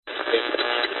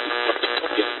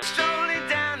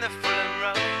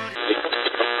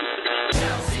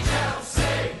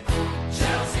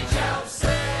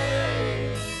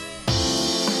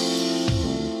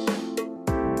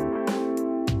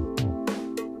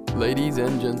Ladies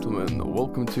and gentlemen,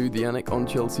 welcome to the Anik on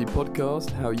Chelsea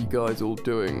podcast. How are you guys all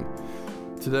doing?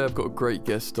 Today I've got a great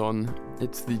guest on.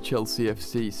 It's the Chelsea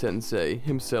FC sensei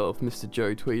himself, Mr.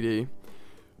 Joe Tweedy.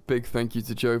 Big thank you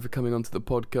to Joe for coming onto the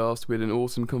podcast. We had an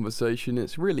awesome conversation.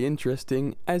 It's really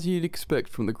interesting, as you'd expect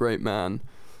from the great man.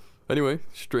 Anyway,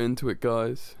 straight into it,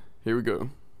 guys. Here we go.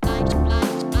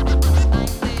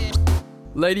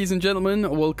 Ladies and gentlemen,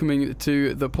 welcoming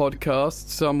to the podcast,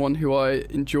 someone who I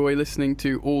enjoy listening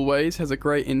to always, has a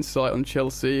great insight on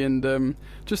Chelsea and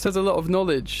just has a lot of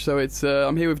knowledge. So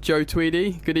I'm here with Joe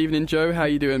Tweedy. Good evening, Joe. How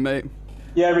you doing, mate?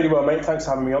 Yeah, really well, mate. Thanks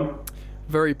for having me on.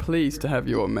 Very pleased to have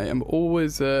you on, mate. I'm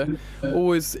always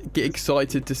get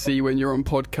excited to see when you're on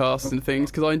podcasts and things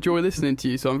because I enjoy listening to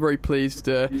you. So I'm very pleased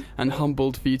and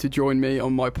humbled for you to join me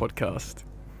on my podcast.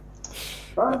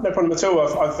 No problem at all.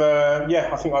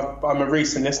 I think I'm a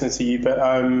recent listener to you, but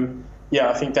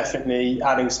I think definitely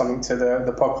adding something to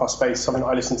the podcast space, something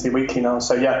I listen to weekly now.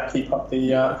 So yeah, keep up the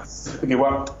good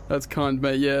work. That's kind,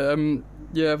 mate.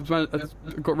 I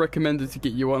got recommended to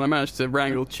get you on. I managed to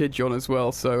wrangle Chidge on as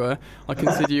well, so I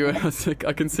consider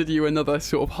you another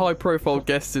sort of high-profile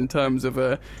guest in terms of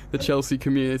the Chelsea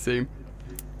community.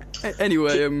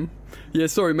 Anyway,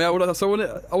 sorry, mate. I want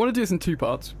to do this in two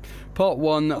parts. Part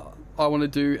one, I want to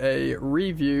do a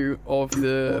review of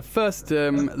the first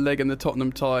leg in the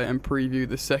Tottenham tie and preview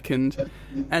the second.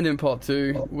 And in part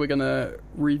two, we're going to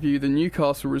review the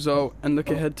Newcastle result and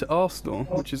look ahead to Arsenal,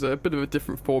 which is a bit of a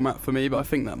different format for me, but I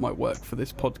think that might work for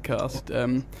this podcast.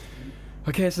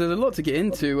 Okay, so there's a lot to get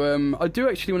into. I do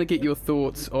actually want to get your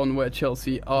thoughts on where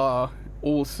Chelsea are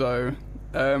also.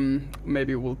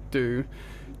 Maybe we'll do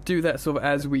that sort of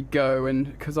as we go,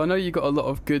 and because I know you got a lot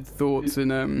of good thoughts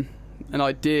and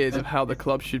ideas of how the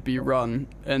club should be run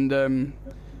and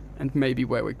maybe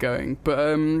where we're going.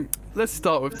 But let's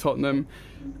start with Tottenham.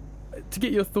 To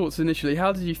get your thoughts initially,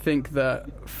 how did you think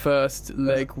that first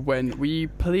leg went? Were you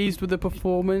pleased with the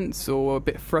performance or a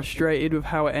bit frustrated with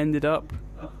how it ended up?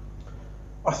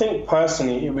 I think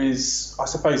personally it was, I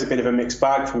suppose, a bit of a mixed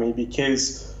bag for me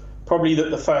because probably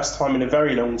the first time in a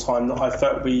very long time that I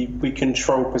felt we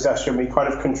controlled possession. We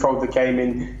kind of controlled the game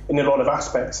in a lot of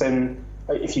aspects. And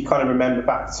if you kind of remember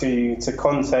back to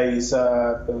Conte's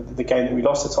the game that we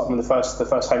lost to Tottenham, the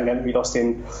first home game that we lost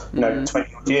in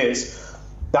 20 odd years,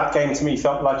 that game to me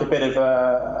felt like a bit of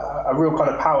a real kind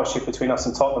of power shift between us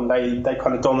and Tottenham. They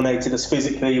kind of dominated us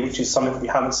physically, which is something that we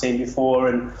haven't seen before,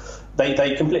 and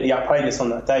they completely outplayed us on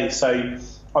that day. So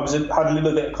I had a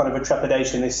little bit kind of a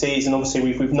trepidation this season.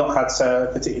 Obviously, we've not had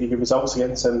particularly good results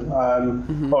against them,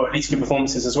 or at least good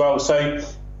performances as well. So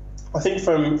I think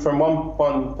from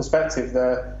one perspective,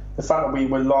 the fact that we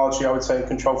were largely, I would say, in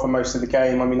control for most of the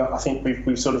game. I mean, I think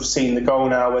we've sort of seen the goal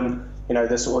now, and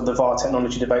the sort of the VAR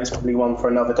technology debate is probably one for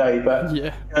another day. But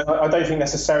yeah, I don't think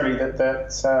necessarily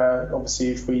that obviously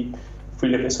if we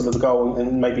look at sort of the goal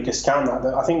and maybe discount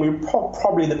that I think we were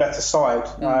probably the better side.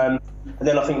 And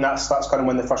then I think that's kind of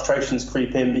when the frustrations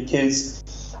creep in, because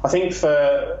I think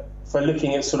for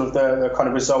looking at sort of the kind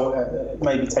of result,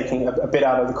 maybe taking a bit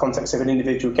out of the context of an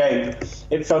individual game,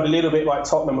 it felt a little bit like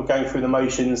Tottenham were going through the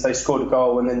motions. They scored a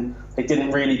goal and then they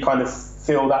didn't really kind of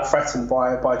feel that threatened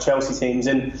by Chelsea teams.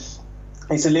 And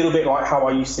it's a little bit like how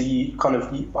I used to kind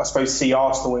of, I suppose, see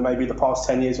Arsenal in maybe the past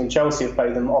 10 years when Chelsea have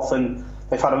played them. Often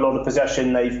they've had a lot of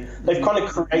possession. They've kind of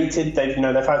created. They've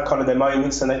had kind of their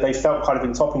moments and they felt kind of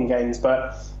in topping games,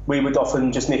 but we would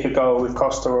often just nick a goal with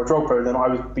Costa or Drogba, and then I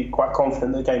would be quite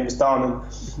confident the game was done.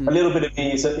 And a little bit of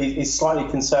me is slightly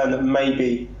concerned that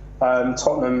maybe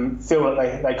Tottenham feel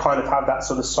that they kind of have that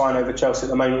sort of sign over Chelsea at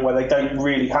the moment where they don't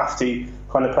really have to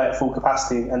kind of play at full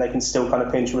capacity and they can still kind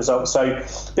of pinch results. So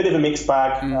a bit of a mixed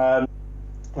bag.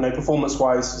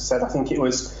 Performance-wise, as I said, I think it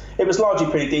was largely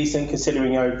pretty decent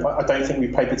considering I don't think we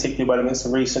played particularly well against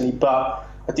them recently, but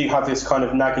I do have this kind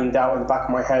of nagging doubt in the back of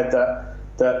my head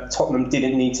that Tottenham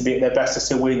didn't need to be at their best to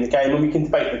still win the game. And we can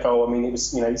debate the goal. I mean, it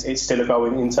was it's still a goal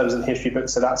in terms of the history book,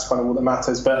 so that's kind of all that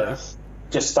matters. But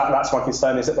just that's my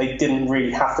concern, is that they didn't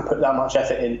really have to put that much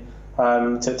effort in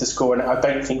to score, and I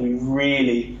don't think we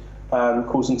really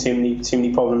caused them too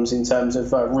many problems in terms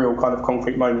of real kind of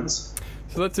concrete moments.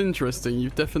 So that's interesting.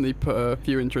 You've definitely put a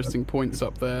few interesting points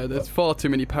up there. There's far too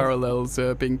many parallels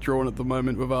being drawn at the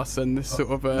moment with us and this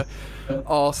sort of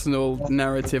Arsenal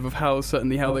narrative of how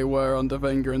they were under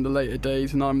Wenger in the later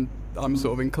days, and I'm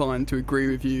sort of inclined to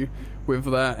agree with you with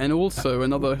that. And also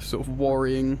another sort of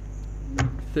worrying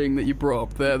thing that you brought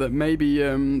up there, that maybe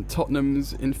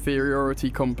Tottenham's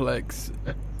inferiority complex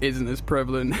isn't as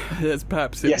prevalent as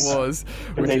perhaps it was,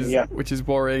 which is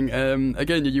worrying.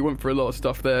 Again, you went for a lot of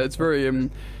stuff there. It's very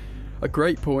a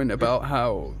great point about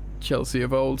how Chelsea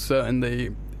of old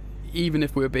certainly even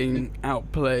if we were being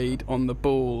outplayed on the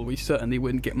ball, we certainly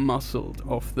wouldn't get muscled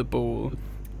off the ball,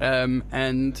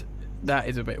 and that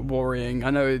is a bit worrying. I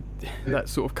know that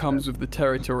sort of comes with the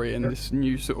territory and this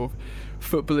new sort of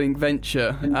footballing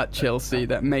venture at Chelsea,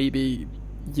 that maybe,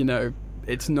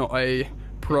 it's not a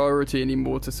priority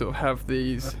anymore to sort of have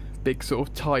these big sort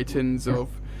of titans of,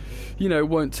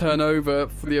 won't turn over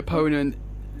for the opponent,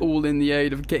 all in the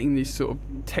aid of getting these sort of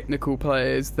technical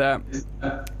players that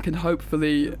can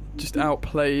hopefully just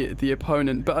outplay the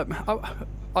opponent. But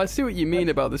I see what you mean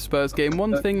about the Spurs game.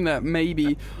 One thing that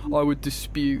maybe I would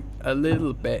dispute a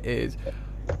little bit is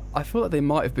I feel like they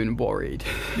might have been worried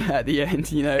at the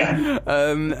end,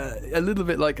 a little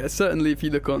bit. Like, certainly if you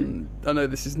look on, I know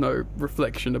this is no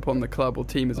reflection upon the club or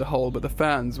team as a whole, but the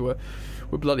fans were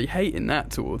bloody hating that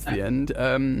towards the end.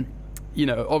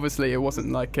 Obviously it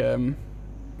wasn't like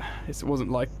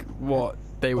what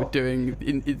they were doing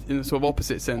in a sort of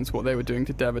opposite sense, what they were doing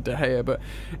to David De Gea, but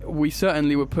we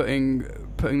certainly were putting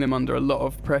them under a lot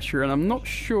of pressure, and I'm not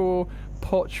sure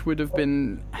Poch would have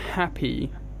been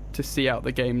happy to see out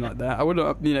the game like that. I would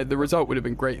have, the result would have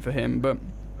been great for him,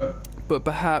 but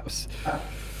perhaps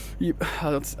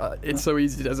it's so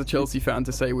easy as a Chelsea fan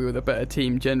to say we were the better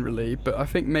team generally, but I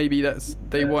think maybe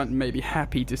they weren't maybe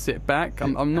happy to sit back.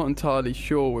 I'm not entirely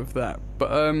sure with that,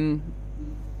 but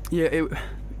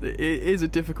it is a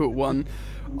difficult one.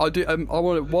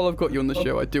 While I've got you on the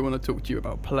show, I do want to talk to you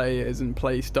about players and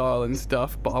play style and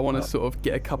stuff, but I want to sort of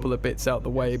get a couple of bits out the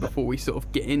way before we sort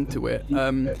of get into it.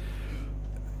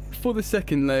 For the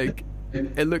second leg,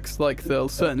 it looks like they'll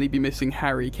certainly be missing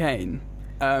Harry Kane,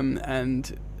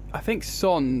 and I think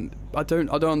Son. I don't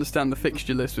understand the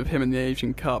fixture list with him in the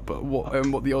Asian Cup, but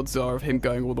what the odds are of him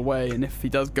going all the way, and if he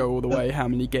does go all the way, how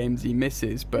many games he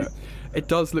misses. But it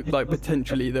does look like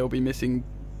potentially they'll be missing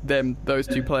those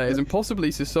two players, and possibly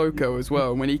Sissoko as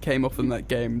well. When he came off in that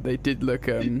game, they did look.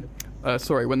 When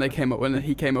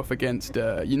he came off against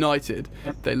United,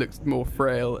 they looked more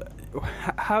frail.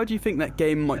 How do you think that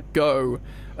game might go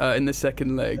in the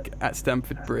second leg at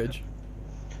Stamford Bridge?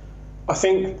 I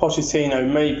think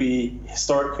Pochettino, maybe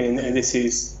historically, and this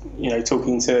is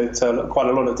talking to quite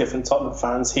a lot of different Tottenham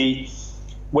fans,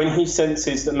 when he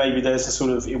senses that maybe there's a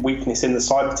sort of weakness in the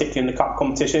side, particularly in the cup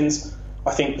competitions,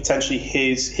 I think potentially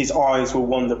his eyes will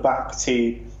wander back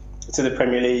to the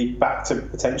Premier League, back to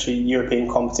potentially European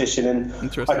competition, and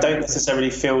I don't necessarily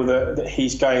feel that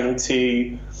he's going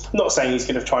to. I'm not saying he's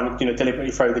going to try and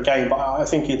deliberately throw the game, but I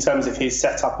think in terms of his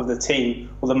setup of the team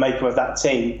or the makeup of that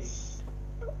team,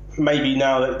 maybe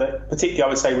now that particularly I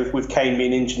would say with Kane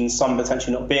being injured and Son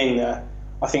potentially not being there,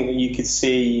 I think that you could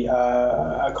see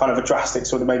a kind of a drastic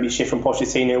sort of maybe shift from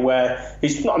Pochettino, where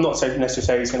I'm not saying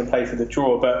necessarily he's going to play for the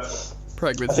draw, but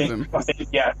pragmatism. I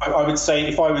think I would say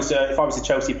if I was a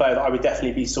Chelsea player, that I would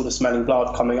definitely be sort of smelling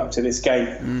blood coming up to this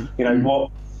game.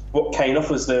 What Kane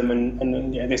offers them,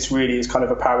 and this really is kind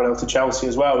of a parallel to Chelsea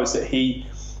as well, is that he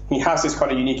has this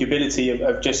kind of unique ability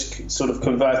of just sort of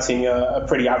converting a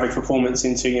pretty average performance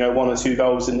into one or two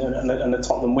goals and a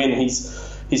Tottenham win.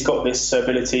 He's got this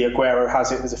ability. Aguero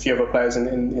has it. There's a few other players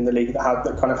in the league that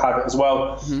kind of have it as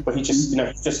well. Mm-hmm. But he just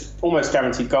almost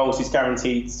guaranteed goals. He's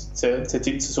guaranteed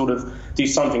to sort of do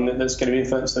something that's going to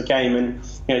influence the game. And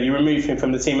you remove him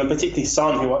from the team, and particularly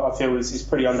Son, who I feel is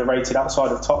pretty underrated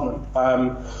outside of Tottenham.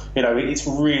 It's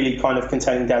really kind of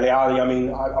containing Dele Alli. I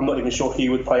mean, I'm not even sure he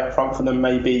would play up front for them.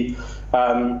 Maybe.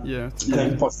 I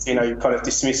think Pochettino kind of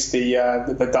dismissed the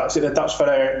Dutch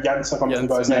fellow Janssen. I can't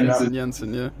remember his name now.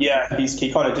 Janssen,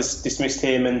 he kind of just dismissed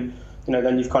him, and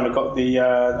then you've kind of got the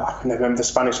I can never remember the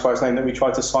Spanish guy's name that we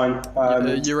tried to sign.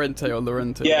 Llorente or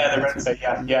Llorente. Yeah,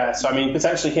 Llorente. So I mean,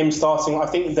 potentially him starting. I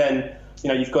think then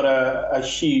you've got a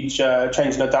huge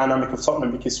change in the dynamic of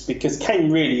Tottenham because Kane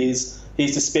really is.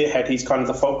 He's the spearhead. He's kind of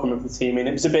the fulcrum of the team, and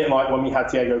it was a bit like when we had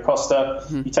Diego Costa.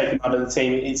 Mm-hmm. You take him out of the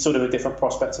team, it's sort of a different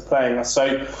prospect of playing us.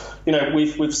 So,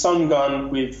 with Son gone,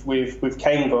 with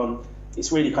Kane gone,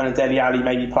 it's really kind of Dele Alli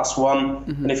maybe +1.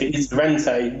 Mm-hmm. And if it is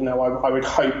Llorente, I would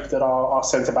hope that our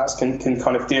centre backs can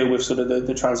kind of deal with sort of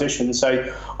the transition.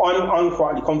 So I'm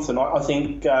quietly confident. I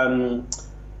think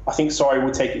Sarri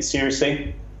will take it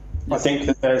seriously. I think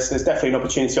that there's definitely an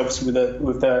opportunity, obviously,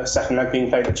 with the second leg being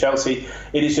played at Chelsea.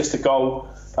 It is just a goal,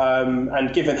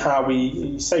 and given how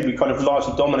we kind of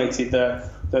largely dominated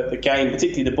the game,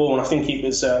 particularly the ball, and I think it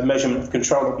was a measurement of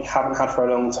control that we haven't had for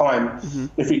a long time. Mm-hmm.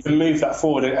 If we can move that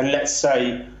forward, and let's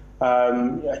say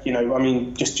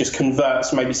Just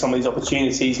converts maybe some of these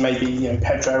opportunities. Maybe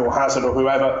Pedro or Hazard or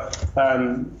whoever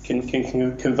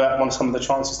can convert some of the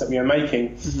chances that we are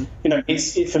making.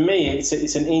 For me,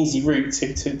 it's an easy route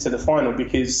to the final,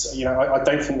 because I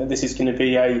don't think that this is going to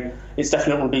be it's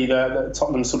definitely the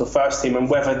Tottenham sort of first team, and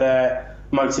whether their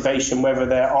motivation, whether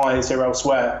their eyes are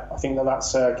elsewhere, I think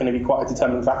that's going to be quite a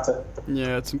determining factor.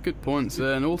 Yeah, some good points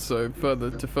there, and also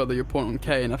to further your point on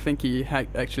Kane, I think he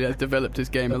actually has developed his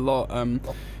game a lot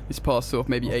this past sort of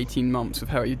maybe 18 months of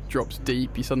how he drops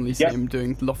deep. You suddenly see him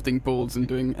lofting balls and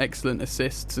doing excellent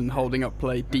assists and holding up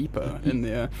play deeper in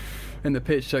the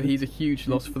pitch, so he's a huge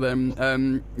loss for them.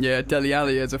 Dele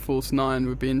Alli as a false nine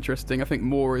would be interesting. I think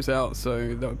Moura is out,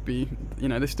 so that would be,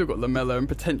 they've still got Lamela and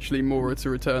potentially Moura to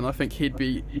return. I think he'd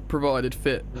be, provided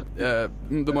fit, the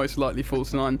most likely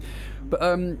false nine. But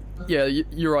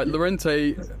you're right,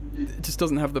 Llorente just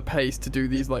doesn't have the pace to do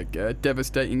these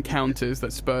devastating counters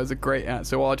that Spurs are great at,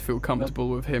 so I'd feel comfortable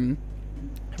with him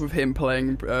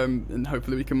playing, and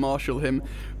hopefully we can marshal him.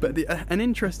 But an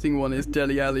interesting one is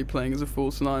Dele Alli playing as a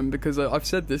false nine, because I've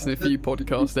said this in a few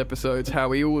podcast episodes,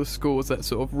 how he always scores that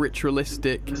sort of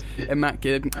ritualistic,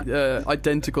 immaculate,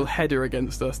 identical header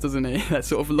against us, doesn't he? That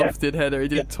sort of lofted header. He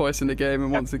did it twice in the game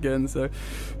and once again. So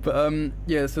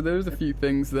there's a few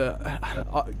things that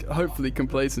hopefully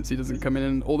complacency doesn't come in.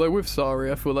 And although with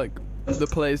Sarri, I feel like the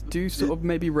players do sort of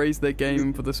maybe raise their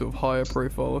game for the sort of higher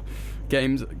profile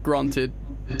games. Granted,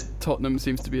 Tottenham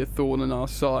seems to be a thorn in our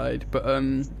side, but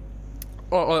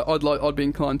I'd be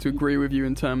inclined to agree with you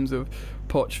in terms of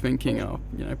Poch thinking,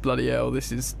 bloody hell,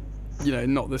 this is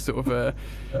not the sort of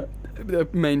the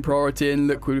main priority, and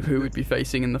look who would be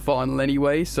facing in the final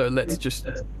anyway, so let's just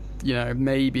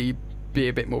maybe be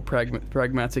a bit more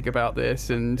pragmatic about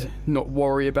this and not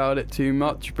worry about it too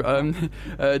much. But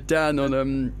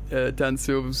Dan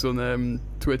Silvers on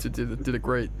Twitter did a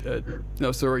great on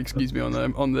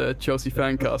the Chelsea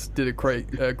Fancast did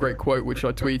a great quote, which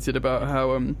I tweeted, about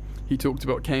how he talked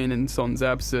about Kane and Son's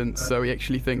absence, so he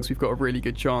actually thinks we've got a really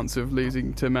good chance of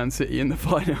losing to Man City in the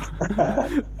final,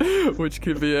 which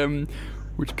could be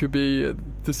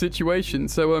the situation.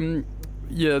 So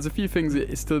there's a few things that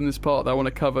is still in this part that I want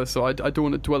to cover, so I don't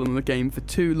want to dwell on the game for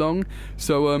too long.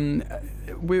 So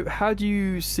how do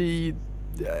you see,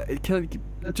 can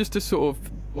I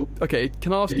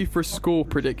ask you for a score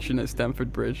prediction at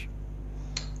Stamford Bridge?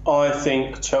 I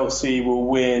think Chelsea will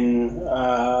win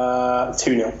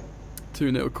 2-0.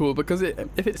 2-0, cool, because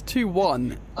if it's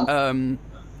 2-1,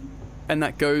 and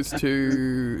that goes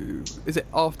to, is it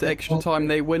after extra time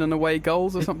they win on away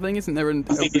goals or something? Isn't there? I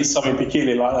think it's something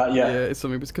peculiar like that, yeah. Yeah, it's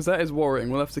something, because that is worrying.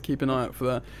 We'll have to keep an eye out for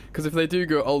that. Because if they do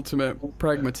go ultimate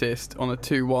pragmatist on a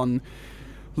 2-1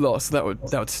 loss, that would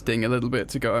sting a little bit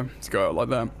to go out like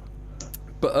that.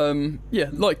 But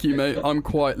like you, mate, I'm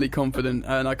quietly confident,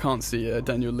 and I can't see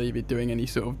Daniel Levy doing any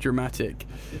sort of dramatic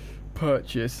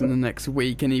purchase in the next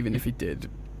week. And even if he did,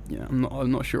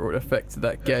 I'm not sure it would affect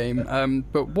that game.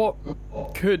 But what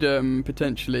could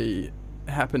potentially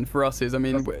happen for us is, the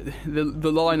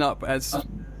lineup, as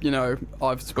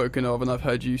I've spoken of and I've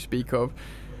heard you speak of,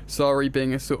 Sarri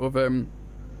being a sort of I don't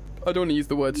want to use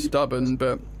the word stubborn,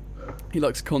 but he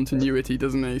likes continuity,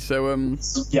 doesn't he? So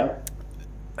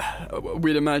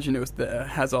we'd imagine it was the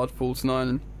Hazard false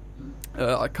nine.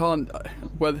 I can't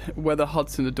whether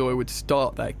Hudson-Odoi would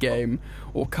start that game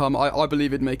or come. I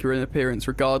believe he'd make an appearance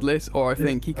regardless, or I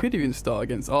think he could even start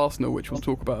against Arsenal, which we'll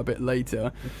talk about a bit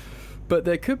later. But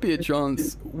there could be a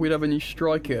chance we'd have a new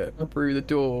striker through the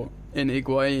door in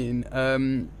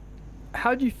Higuain.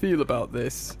 How do you feel about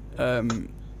this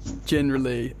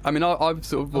generally? I've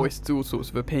sort of voiced all sorts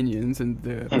of opinions and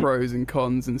the pros and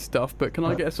cons and stuff, but can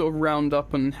I get a sort of round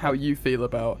up on how you feel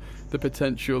about the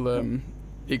potential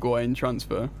Higuain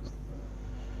transfer?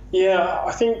 Yeah,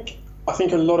 I think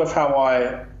a lot of how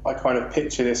I kind of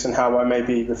picture this and how I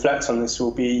maybe reflect on this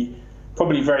will be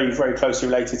probably very, very closely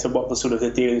related to what the sort of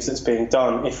the deal is that's being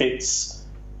done. If it's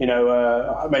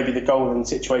maybe the golden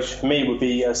situation for me would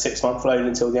be a 6-month loan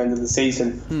until the end of the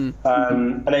season.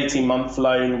 An 18-month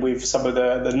loan with some of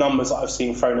the numbers that I've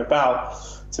seen thrown about,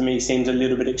 to me, seems a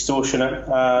little bit extortionate.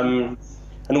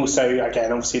 And also,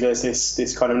 again, obviously there's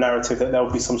this kind of narrative that there'll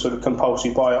be some sort of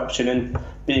compulsory buy option, and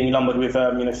being lumbered with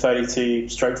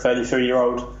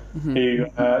 32-33-year-old who,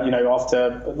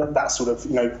 after that sort of,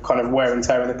 kind of wear and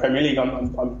tear in the Premier League,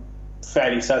 I'm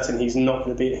fairly certain he's not going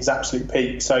to be at his absolute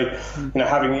peak. So,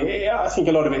 I think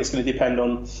a lot of it is going to depend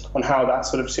on how that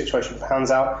sort of situation pans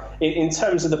out. In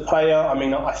terms of the player,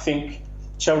 I think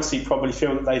Chelsea probably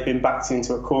feel that they've been backed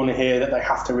into a corner here, that they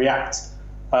have to react.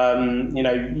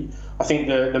 I think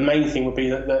the main thing would be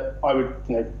that I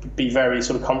would be very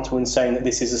sort of comfortable in saying that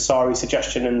this is a Sarri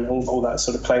suggestion, and all that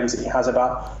sort of claims that he has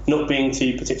about not being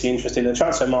too particularly interested in the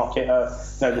transfer market are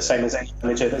the same as any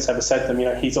manager that's ever said them.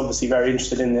 He's obviously very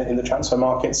interested in the transfer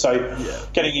market. So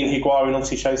getting in Higuain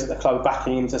obviously shows that the club are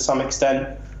backing him to some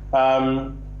extent.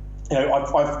 I've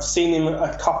seen him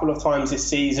a couple of times this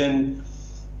season.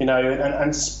 And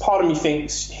part of me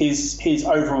thinks his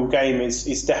overall game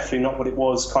is definitely not what it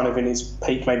was kind of in his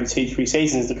peak maybe 2-3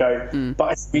 seasons ago.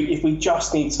 But if we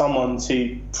just need someone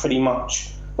to pretty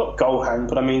much, not goal hand,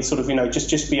 but I mean sort of,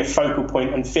 just be a focal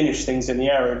point and finish things in the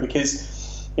area,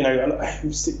 because, you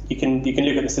can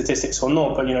look at the statistics or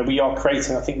not, but, we are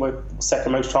creating, I think we're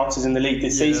second most chances in the league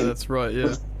this season. Yeah, that's right,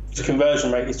 yeah. The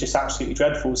conversion rate is just absolutely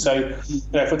dreadful. So,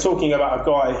 if we're talking about a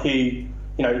guy who,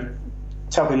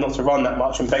 tell him not to run that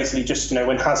much and basically just,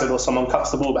 when Hazard or someone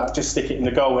cuts the ball back, just stick it in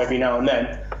the goal every now and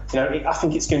then, I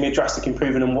think it's going to be a drastic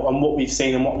improvement on what we've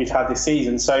seen and what we've had this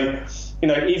season. So,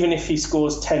 even if he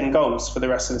scores 10 goals for the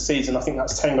rest of the season, I think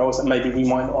that's 10 goals that maybe we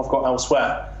might not have got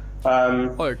elsewhere. I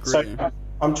agree. So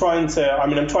I'm trying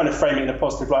to frame it in a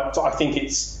positive light. I think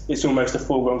it's almost a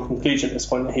foregone conclusion at this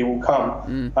point that he will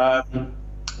come.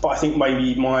 But I think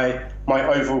maybe my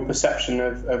overall perception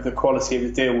of the quality of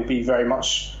the deal will be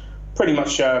pretty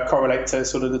much correlate to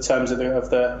sort of the terms of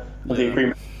the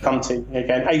agreement come to.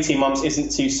 Again, 18 months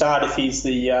isn't too sad if he's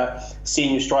the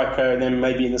senior striker, and then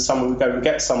maybe in the summer we go and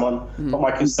get someone. But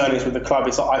my concern is with the club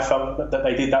is that I felt that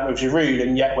they did that with Giroud,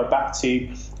 and yet we're back to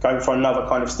going for another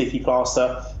kind of sticky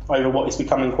plaster over what is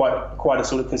becoming quite a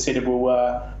sort of considerable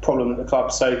problem at the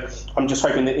club. So I'm just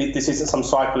hoping that this isn't some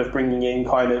cycle of bringing in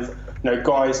kind of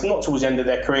guys not towards the end of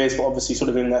their careers, but obviously sort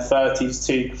of in their 30s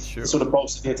to sort of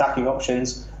bolster the attacking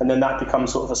options, and then that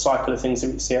becomes sort of a cycle of things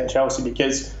that we see at Chelsea,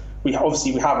 because we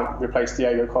haven't replaced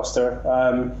Diego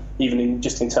Costa, even in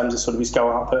terms of sort of his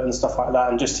goal output and stuff like that,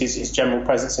 and just his general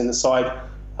presence in the side.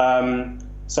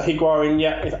 So Higuain,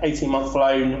 if 18-month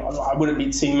loan, I wouldn't be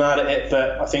too mad at it,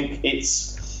 but I think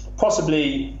it's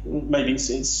possibly, maybe it's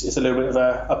a little bit of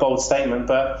a bold statement,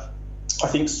 but I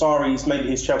think maybe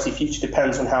his Chelsea future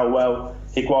depends on how well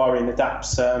Higuain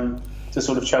adapts to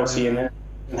sort of Chelsea and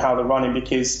how they're running.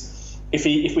 Because if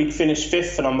we finish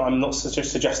fifth, and I'm not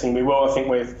just suggesting we will, I think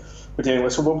we're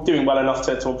doing well enough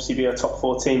to obviously be a top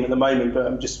 4 team at the moment. But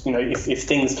I'm just if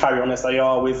things carry on as they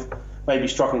are, with maybe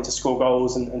struggling to score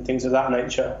goals and things of that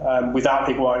nature, without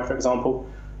Higuain, for example,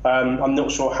 I'm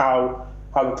not sure how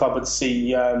the club would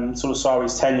see sort of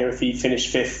Sarri's tenure if he finished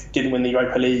fifth, didn't win the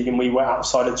Europa League, and we were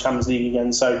outside of the Champions League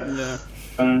again. So,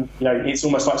 it's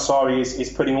almost like Sarri is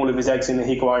putting all of his eggs in the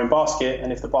Higuain basket,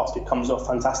 and if the basket comes off,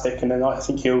 fantastic, and then I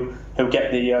think he'll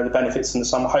get the benefits in the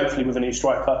summer, hopefully with a new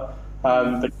striker.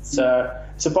 But it's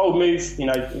a bold move.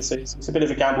 It's a bit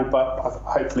of a gamble, but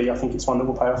hopefully I think it's one that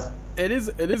will pay off. It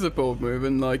is a bold move,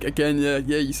 and again,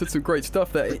 you said some great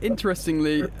stuff there.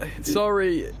 Interestingly,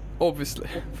 Sarri, obviously,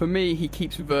 for me, he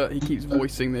keeps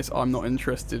voicing this. I'm not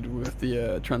interested with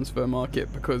the transfer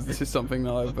market, because this is something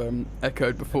that I've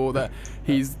echoed before, that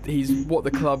he's what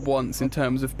the club wants in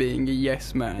terms of being a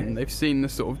yes man. They've seen the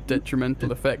sort of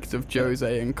detrimental effects of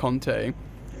Jose and Conte,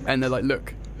 and they're like,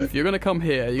 look, if you're going to come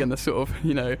here, you're going to sort of,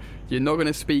 you're not going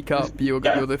to speak up. You're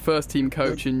the first team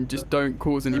coach, and just don't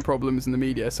cause any problems in the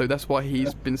media. So that's why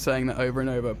he's been saying that over and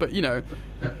over. But Higuain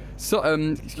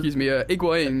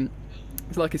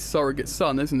is like his surrogate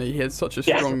son, isn't he? He has such a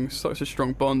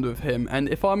strong bond with him. And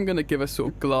if I'm going to give a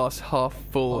sort of glass half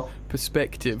full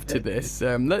perspective to this,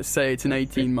 let's say it's an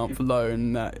 18-month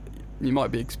loan that you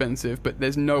might be expensive, but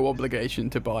there's no obligation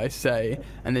to buy, say,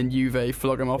 and then Juve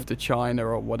flog him off to China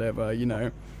or whatever,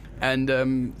 And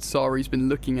Sarri's been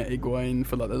looking at Higuain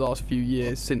for the last few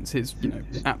years, since his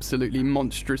absolutely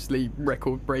monstrously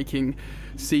record-breaking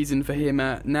season for him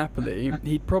at Napoli.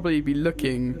 He'd probably be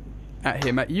looking at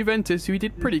him at Juventus, who he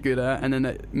did pretty good at, and then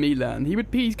at Milan.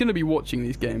 He's going to be watching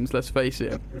these games, let's face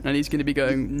it, and he's going to be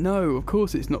going, no, of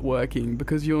course it's not working,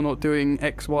 because you're not doing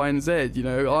X, Y, and Z.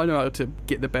 I know how to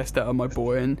get the best out of my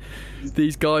boy, and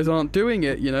these guys aren't doing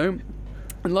it. And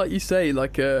like you say,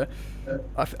 a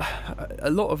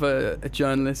lot of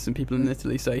journalists and people in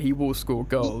Italy say he will score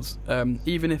goals,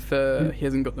 even if he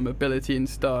hasn't got the mobility and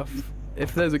stuff.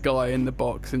 If there's a guy in the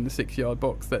box, in the 6-yard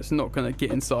box, that's not going to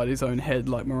get inside his own head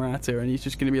like Morata, and he's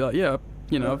just going to be like,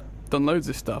 I've done loads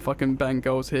of stuff, I can bang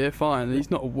goals here, fine. And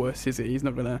he's not a wuss, is he? He's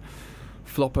not going to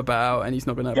flop about, and he's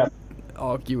not going to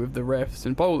argue with the refs.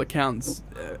 And by all accounts,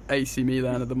 AC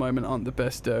Milan at the moment aren't the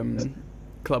best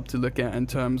club to look at in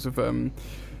terms of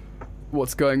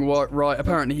what's going right.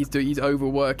 Apparently he's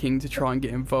overworking to try and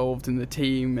get involved in the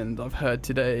team, and I've heard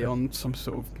today on some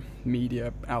sort of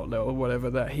media outlet or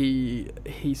whatever that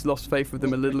he's lost faith with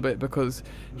them a little bit, because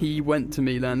he went to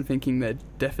Milan thinking they'd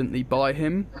definitely buy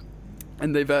him,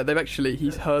 and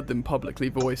he's heard them publicly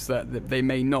voice that they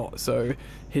may not. So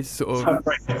his sort of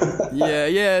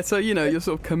so your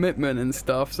sort of commitment and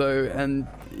stuff. So, and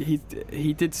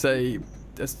he did say,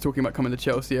 talking about coming to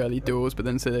Chelsea early doors, but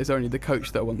then said it's only the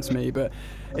coach that wants me. But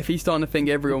if he's starting to think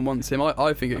everyone wants him,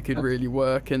 I think it could really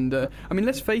work. And I mean,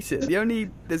 let's face it,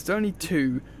 there's only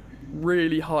two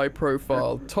really high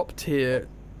profile, top tier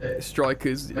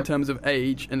strikers in terms of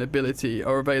age and ability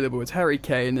are available. It's Harry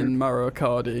Kane and Mauro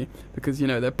Icardi, because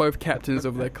they're both captains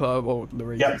of their club. Or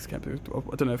Lloris is captain.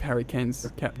 I don't know if Harry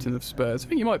Kane's captain of Spurs. I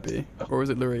think he might be, or is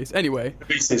it Lloris? Anyway,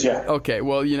 Lloris is, yeah. Okay,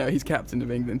 well, he's captain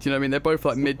of England. You know what I mean? They're both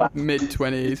like mid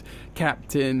 20s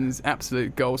captains,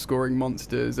 absolute goal scoring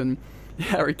monsters, and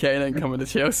Harry Kane ain't coming to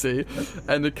Chelsea,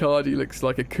 and Icardi looks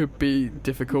like it could be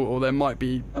difficult, or there might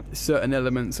be certain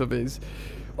elements of his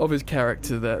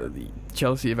character that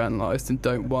Chelsea have analysed and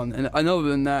don't want. And other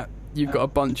than that, you've got a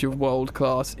bunch of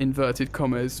world-class, inverted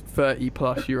commas,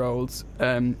 30-plus-year-olds.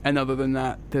 And other than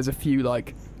that, there's a few,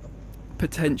 like,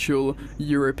 potential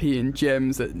European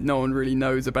gems that no one really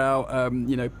knows about.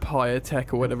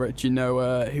 Piatek or whatever at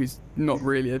Genoa, who's not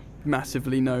really a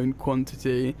massively known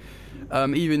quantity.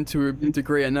 Even to a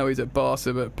degree, I know he's at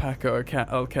Barca, but Paco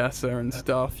Alcácer and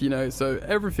stuff, so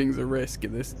everything's a risk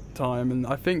at this time. And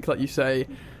I think, like you say,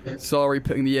 Sarri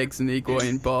putting the eggs in the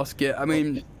Higuain basket, I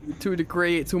mean, to a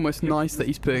degree, it's almost nice that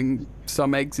he's putting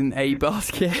some eggs in a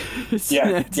basket. Do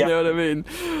you know what I mean?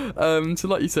 So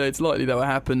like you say, it's likely that will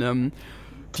happen.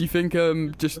 Do you think,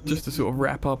 just to sort of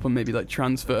wrap up on maybe like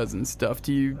transfers and stuff,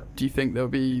 do you think there'll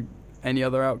be any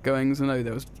other outgoings? I know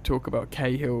there was talk about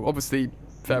Cahill. Obviously,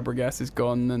 Fabregas is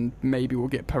gone, and maybe we'll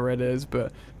get Paredes,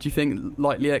 but do you think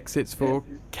likely exits for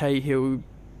Cahill,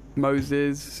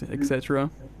 Moses,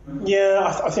 etc.?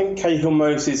 Yeah, I think Cahill,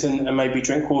 Moses, and maybe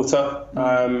Drinkwater.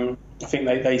 I think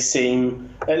they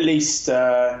seem at least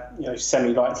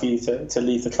semi-likely to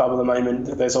leave the club at the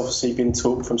moment. There's obviously been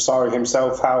talk from Sarri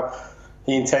himself how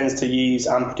he intends to use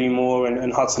Ampadu more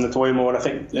and Hudson-Odoi more, and I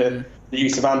think the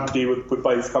use of Ampadu would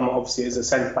both come obviously as a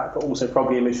centre-back, but also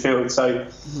probably in midfield. So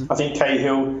I think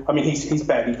Cahill, I mean, he's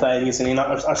barely playing, isn't he? And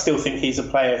I still think he's a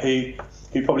player who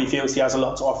probably feels he has a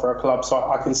lot to offer a club,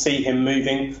 so I can see him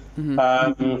moving.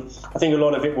 I think a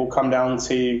lot of it will come down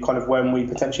to kind of when we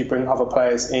potentially bring other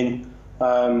players in.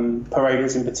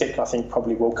 Paredes in particular, I think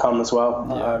probably will come as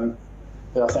well.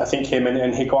 I think him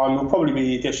and Higuain will probably be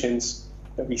the additions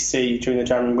that we see during the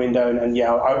January window. And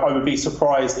I would be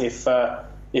surprised if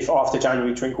after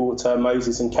January, Drinkwater,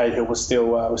 Moses and Cahill were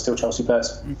still Chelsea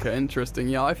players. Okay, interesting.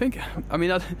 Yeah, I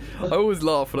always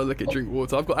laugh when I look at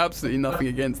Drinkwater. I've got absolutely nothing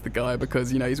against the guy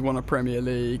because, he's won a Premier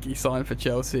League, he signed for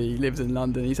Chelsea, he lives in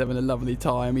London, he's having a lovely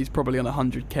time, he's probably on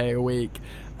 100k a week,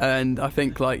 and I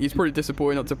think, he's probably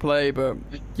disappointed not to play, but,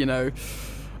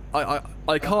 I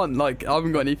can't, I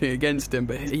haven't got anything against him,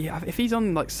 but if he's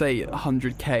on, say,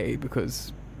 100k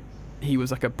because he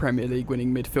was a Premier League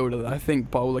winning midfielder that I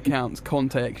think by all accounts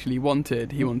Conte actually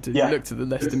wanted. He looked at the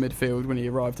Leicester midfield when he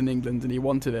arrived in England and he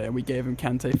wanted it, and we gave him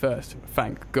Kante first,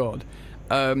 thank God.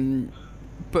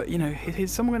 But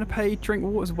is someone going to pay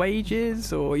Drinkwater's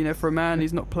wages, or for a man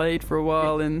who's not played for a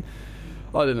while? And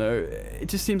I don't know, it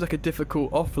just seems like a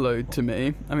difficult offload to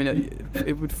me. I mean,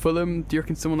 it would Fulham, do you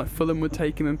reckon someone like Fulham would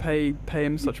take him and pay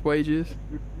him such wages?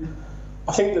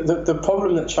 I think that the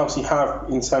problem that Chelsea have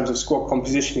in terms of squad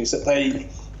composition is that they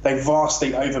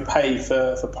vastly overpay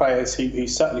for players who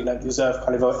certainly don't deserve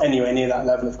kind of anywhere near that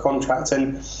level of contract.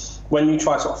 And when you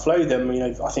try to offload them,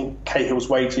 I think Cahill's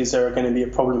wages are going to be a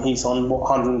problem. He's on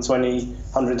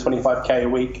 125k a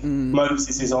week.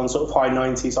 Moses is on sort of high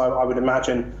 90s, I would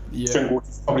imagine.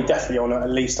 Drinkwater's probably definitely on at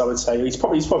least, I would say. He's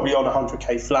probably on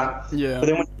 100k flat. But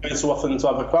then when you go so often to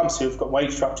other clubs who've got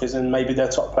wage structures and maybe their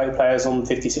top players on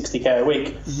 50, 60k a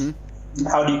week,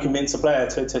 how do you convince a player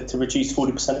to reduce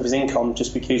 40% of his income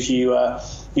just because you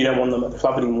don't want them at the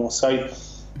club anymore? So,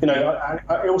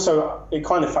 it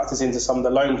kind of factors into some of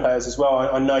the loan players as well.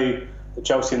 I know that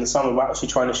Chelsea in the summer were actually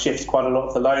trying to shift quite a lot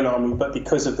of the loan army, but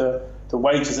because of the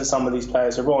wages that some of these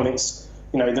players are on, it's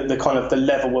the kind of the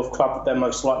level of club that they're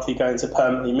most likely going to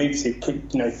permanently move to.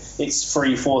 It's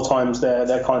 3-4 times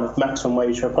their kind of maximum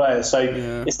wage for a player. So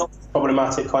it's not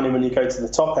problematic kind of when you go to the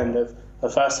top end of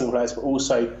first team players, but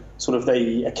also sort of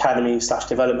the academy /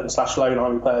 development / loan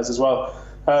army players as well.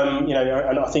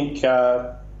 And I think.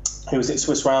 Who was at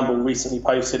Swiss Ramble recently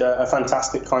posted a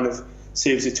fantastic kind of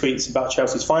series of tweets about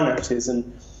Chelsea's finances,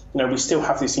 and we still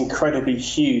have this incredibly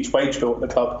huge wage bill at the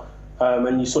club.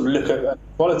 And you sort of look at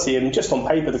quality, and just on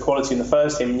paper, the quality in the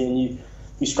first team, and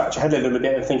you scratch your head a little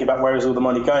bit and think about where is all the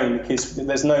money going, because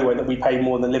there's no way that we pay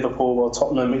more than Liverpool or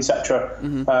Tottenham, etc.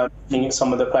 Looking at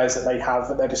some of the players that they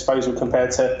have at their disposal compared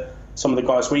to some of the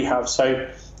guys we have. So,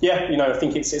 yeah, I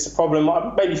think it's a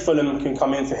problem. Maybe Fulham can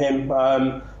come in for him.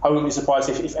 I wouldn't be surprised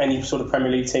if any sort of Premier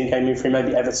League team came in for him,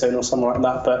 maybe Everton or something like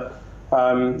that. But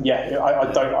I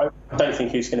don't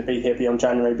think he's going to be here beyond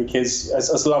January, because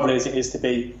as lovely as it is to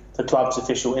be the club's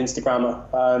official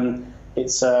Instagrammer,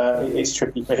 it's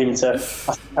tricky for him to,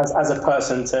 as a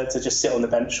person, to just sit on the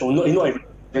bench, or not even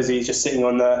because he's just sitting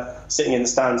in the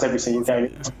stands every single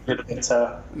game. It's a little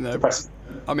bit depressing.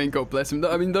 I mean, God bless him.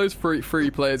 I mean, those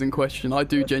three players in question, I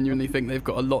do genuinely think they've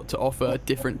got a lot to offer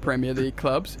different Premier League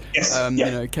clubs. Yes.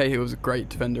 Cahill's a great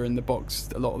defender in the box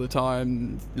a lot of the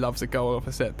time, loves a goal off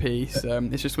a set piece.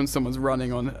 It's just when someone's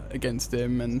running on against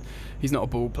him, and he's not a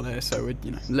ball player, so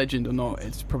legend or not,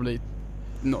 it's probably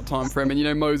not time for him.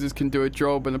 And Moses can do a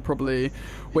job and probably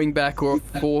wing back or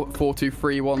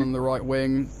 4-2-3-1 on the right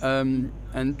wing.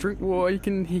 And Drinkwater, he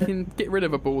can get rid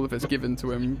of a ball if it's given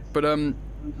to him. But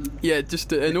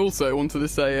and also I wanted to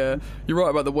say, you're right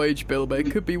about the wage bill, but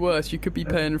it could be worse. You could be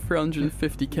paying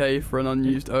 350k for an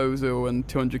unused Ozil and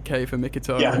 200k for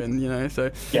Mkhitaryan.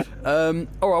 So. Yeah.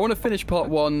 All right, I want to finish part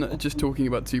one just talking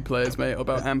about two players, mate,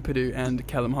 about Ampadu and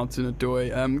Callum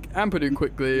Hudson-Odoi. Ampadu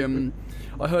quickly.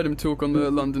 I heard him talk on the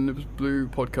London Blue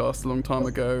podcast a long time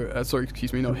ago.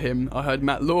 Not him. I heard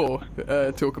Matt Law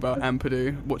talk about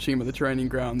Ampadu, watching him at the training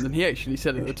ground, and he actually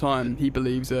said at the time he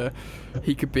believes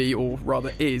he could be, or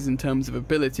rather is, in terms of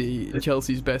ability,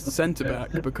 Chelsea's best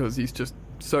centre-back, because he's just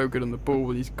so good on the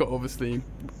ball. He's got, obviously,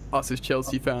 us as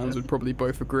Chelsea fans would probably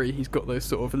both agree, he's got those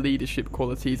sort of leadership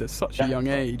qualities at such a young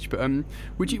age. But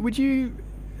would you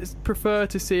prefer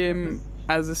to see him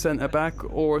as a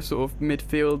centre-back or a sort of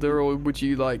midfielder, or would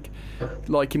you like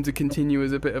him to continue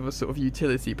as a bit of a sort of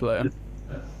utility player?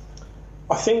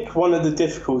 I think one of the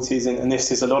difficulties, and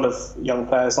this is a lot of young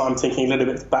players, I'm thinking a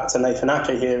little bit back to Nathan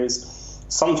Ake here, is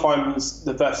sometimes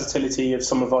the versatility of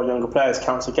some of our younger players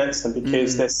counts against them,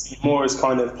 because they're seen more as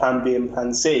kind of plan B and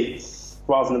plan C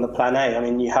rather than the plan A. I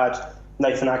mean, you had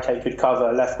Nathan Ake could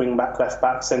cover left wing back, left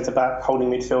back, centre back, holding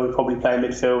midfield, probably play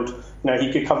midfield.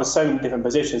 He could cover so many different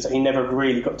positions that he never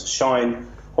really got to shine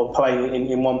or play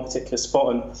in one particular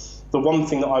spot. And the one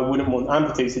thing that I wouldn't want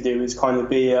Ampadu to do is kind of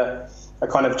be a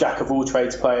kind of jack of all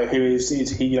trades player who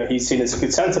he's seen as a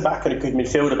good centre back and a good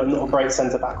midfielder, but not a great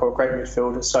centre back or a great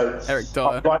midfielder. So Eric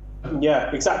Dyer.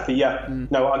 Exactly.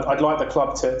 No, I'd like the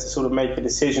club to sort of make a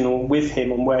decision with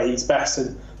him on where he's best.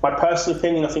 And my personal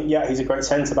opinion, I think he's a great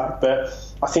centre back, but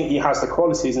I think he has the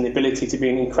qualities and the ability to be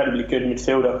an incredibly good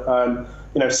midfielder.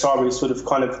 Sarri sort of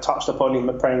kind of touched upon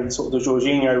him playing sort of the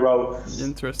Jorginho role.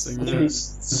 Interesting. Yeah.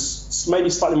 He's maybe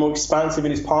slightly more expansive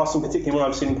in his passing, particularly when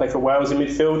I've seen him play for Wales in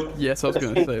midfield. Yes, I was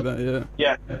going to say that.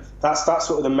 Yeah, that's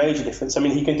sort of the major difference. I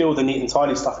mean, he can do all the neat and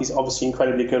tidy stuff. He's obviously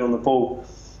incredibly good on the ball,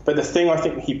 but the thing I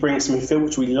think he brings to midfield,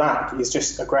 which we lack, is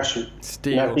just aggression.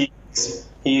 Steel.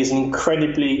 He is an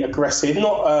incredibly aggressive,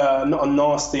 not a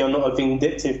nasty or not a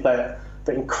vindictive player,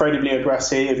 but incredibly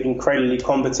aggressive, incredibly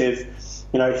combative.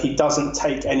 He doesn't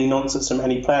take any nonsense from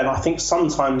any player. And I think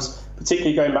sometimes,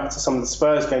 particularly going back to some of the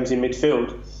Spurs games in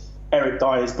midfield, Eric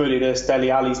Dyer's bullied us,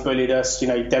 Dele Alli's bullied us,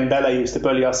 Dembele used to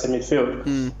bully us in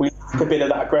midfield. We lack a bit of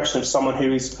that aggression of someone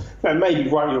who is, maybe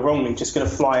rightly or wrongly, just going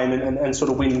to fly in and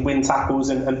sort of win tackles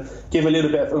and give a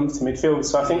little bit of oomph to midfield.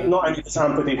 So I think not only does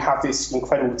Ampadu have this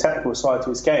incredible technical side to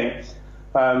his game,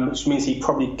 which means he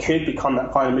probably could become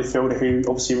that kind of midfielder who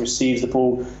obviously receives the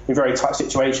ball in very tight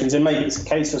situations, and maybe it's a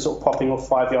case of sort of popping off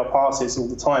 5-yard passes all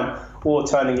the time, or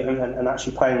turning it and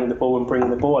actually playing with the ball and bringing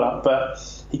the ball up. But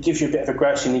he gives you a bit of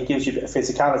aggression, he gives you a bit of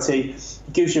physicality,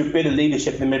 he gives you a bit of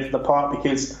leadership in the middle of the park,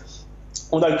 because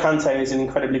although Kante is an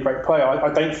incredibly great player,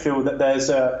 I don't feel that there's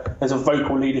a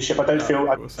vocal leadership. I feel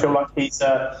like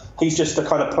he's just the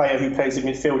kind of player who plays in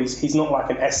midfield. He's not like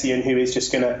an Essien who is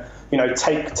just going to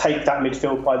take that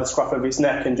midfield by the scruff of his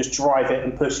neck and just drive it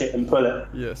and push it and pull it.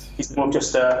 Yes. He's more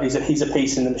just he's a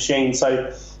piece in the machine.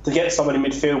 So to get someone in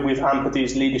midfield with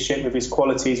Ampadu's leadership, with his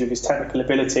qualities, with his technical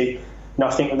ability,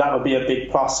 I think that would be a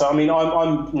big plus. So I mean,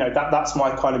 I'm that's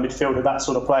my kind of midfielder, that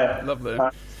sort of player. Lovely.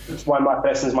 It's why Mike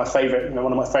Besson my favourite.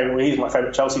 He's my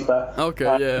favourite Chelsea player.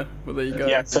 Okay, yeah. Well, there you go.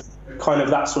 Yeah, so kind of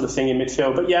that sort of thing in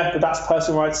midfield. But that's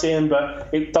personally where I'd see him. But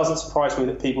it doesn't surprise me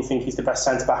that people think he's the best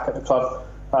centre back at the club.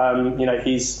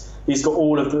 He's got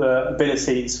all of the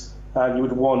abilities you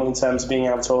would want in terms of being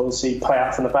able to obviously play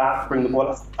out from the back, bring the ball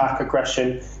up from the back,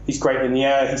 aggression. He's great in the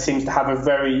air. He seems to have a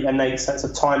very innate sense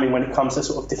of timing when it comes to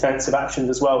sort of defensive actions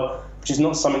as well, which is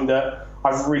not something that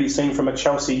I've really seen from a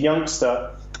Chelsea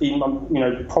youngster.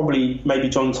 Even, probably maybe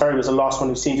John Terry was the last one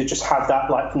who seemed to just have that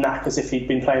like knack as if he'd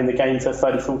been playing the game for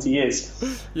 30, 40 years.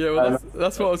 Yeah, well,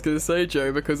 that's what I was going to say,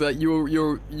 Joe, because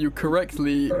you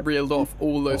correctly reeled off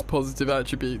all those positive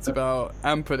attributes about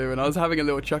Ampadu, and I was having a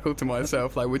little chuckle to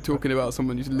myself, like we're talking about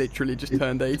someone who's literally just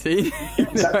turned 18.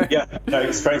 Exactly, yeah, no,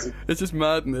 it's crazy. It's just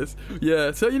madness.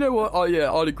 Yeah, so you know what?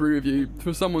 I'd agree with you.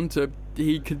 For someone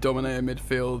he could dominate a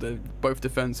midfield, both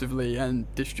defensively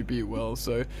and distribute well.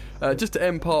 So, just to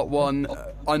end part one,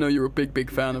 I know you're a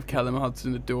big fan of Callum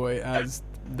Hudson-Odoi, as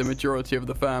the majority of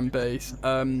the fan base.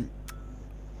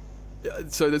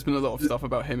 So there's been a lot of stuff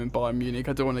about him in Bayern Munich.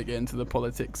 I don't want to get into the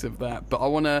politics of that, but I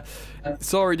want to...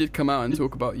 Sarri did come out and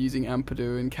talk about using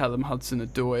Ampadu and Callum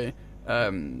Hudson-Odoi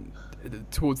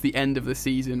towards the end of the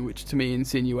season, which to me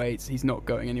insinuates he's not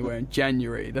going anywhere in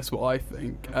January. That's what I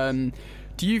think.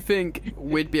 Do you think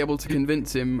we'd be able to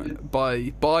convince him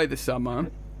by the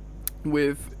summer,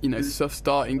 with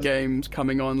starting games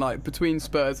coming on, like between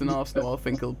Spurs and Arsenal? I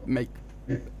think he'll make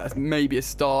maybe a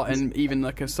start and even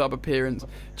like a sub appearance.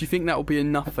 Do you think that will be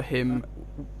enough for him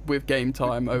with game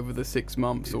time over the 6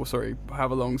 months, or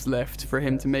however long's left, for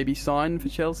him to maybe sign for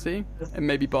Chelsea, and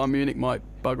maybe Bayern Munich might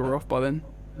bugger off by then?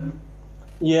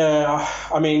 Yeah,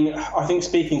 I mean, I think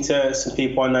speaking to some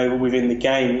people I know within the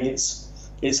game,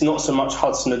 it's not so much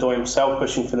Hudson-Odoi himself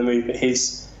pushing for the move, but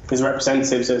his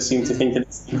representatives seem to think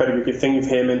it's an incredibly good thing of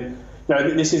him.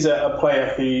 And this is a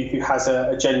player who has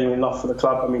a genuine love for the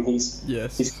club. I mean, he's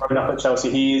grown up at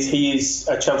Chelsea. He is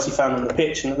a Chelsea fan on the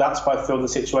pitch, and that's why I feel the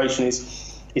situation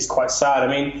is quite sad. I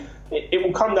mean, it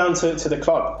will come down to the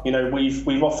club.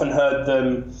 We've often heard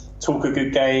them talk a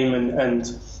good game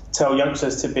and tell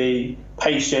youngsters to be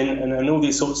patient and all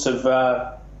these sorts of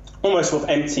almost sort of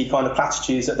empty kind of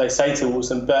platitudes that they say towards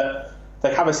them. But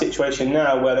they have a situation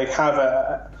now where they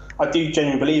have I do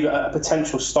genuinely believe, a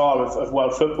potential star of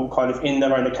world football kind of in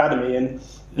their own academy, and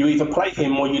you either play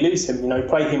him or you lose him.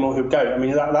 Play him or he'll go. I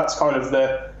mean, that's kind of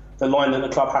the line that the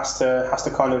club has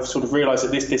to kind of sort of realise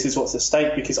that this is what's at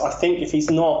stake. Because I think if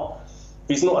he's not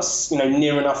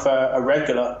near enough a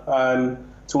regular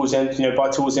towards the end,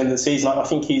 towards the end of the season, I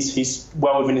think he's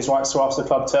well within his rights to ask the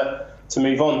club to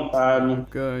move on. I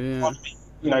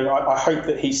hope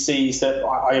that he sees that.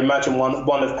 I imagine one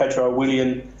of Pedro or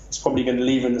Willian is probably going to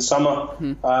leave in the summer.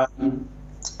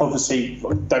 Obviously,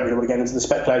 don't really want to get into the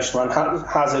speculation around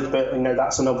Hazard, but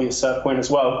that's an obvious point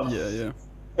as well. Yeah.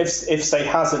 If say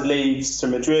Hazard leaves to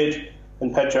Madrid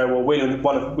and Pedro or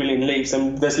one of Willian leaves,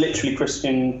 then there's literally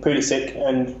Christian Pulisic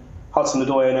and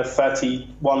Hudson-Odoi and a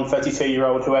 31,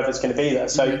 32-year-old whoever's going to be there.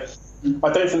 So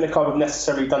I don't think the club have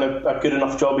necessarily done a good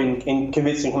enough job in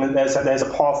convincing him that there's a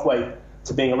pathway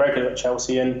to being a regular at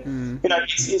Chelsea, and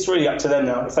it's really up to them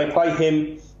now. If they play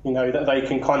him, that they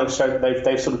can kind of show that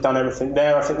they've sort of done everything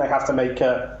there. I think they have to make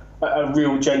a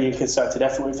real, genuine, concerted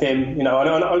effort with him. I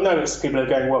know it's people are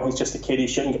going, well, he's just a kid, he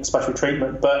shouldn't get special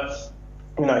treatment, but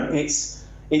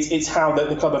it's how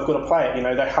the club have got to play it.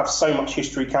 They have so much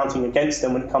history counting against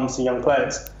them when it comes to young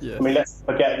players. Yes. I mean, let's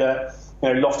forget that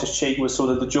Loftus-Cheek was sort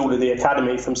of the jewel of the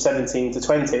academy from 17 to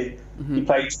 20. He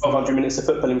played 1,200 minutes of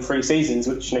football in 3 seasons,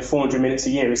 which 400 minutes a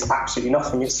year is absolutely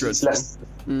nothing. It's less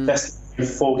than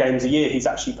 4 games a year he's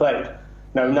actually played.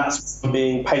 And that's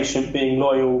being patient, being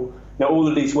loyal. All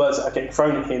of these words that are getting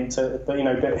thrown at him.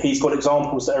 But he's got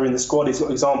examples that are in the squad. He's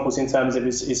got examples in terms of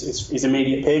his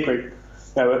immediate peer group.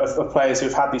 Of players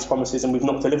who've had these promises and we've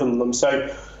not delivered on them. So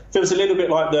it feels a little bit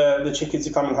like the chickens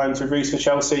are coming home to roost for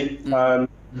Chelsea.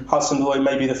 Hudson-Odoi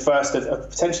may be the first of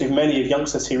potentially many of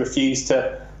youngsters who refuse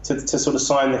to sort of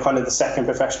sign the second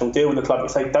professional deal with the club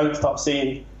if they don't start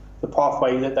seeing the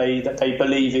pathway that they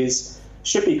believe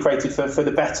should be created for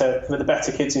the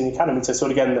better kids in the academy to sort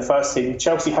of get in the first team.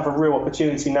 Chelsea have a real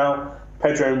opportunity now.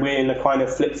 Pedro and Willian are kind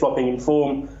of flip-flopping in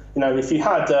form. If you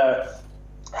had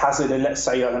Hazard and let's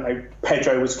say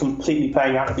Pedro was completely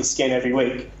playing out of his skin every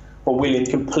week, or Willian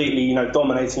completely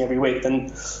dominating every week, then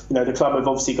the club have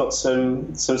obviously got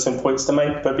some points to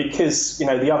make. But because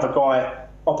the other guy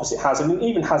opposite Hazard, and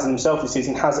even Hazard himself this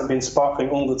season hasn't been sparkling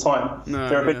all the time.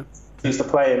 There are been used to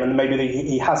play him, and maybe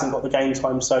he hasn't got the game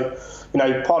time. So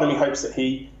part of me hopes that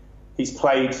he's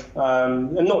played,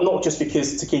 and not just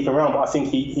because to keep him around, but I think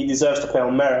he deserves to play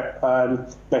on merit.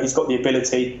 He's got the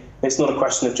ability. It's not a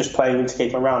question of just playing him to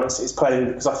keep him around. It's playing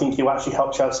because I think he'll actually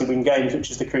help Chelsea win games, which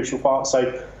is the crucial part.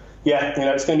 So yeah,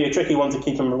 it's going to be a tricky one to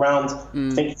keep him around.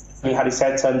 I think he had his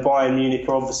head turned. Bayern Munich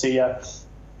are obviously a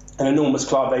an enormous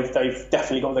club. They've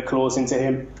definitely got their claws into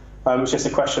him. It's just a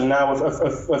question now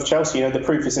of Chelsea. You know, the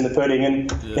proof is in the pudding,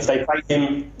 and if they play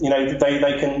him, you know,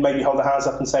 they can maybe hold their hands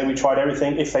up and say we tried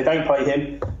everything. If they don't play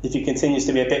him, if he continues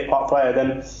to be a bit part player,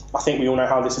 then I think we all know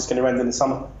how this is going to end in the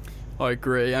summer. I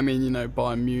agree. I mean, you know,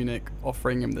 Bayern Munich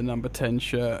offering him the number 10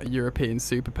 shirt, European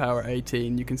superpower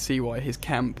 18, you can see why his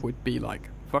camp would be like,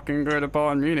 fucking go to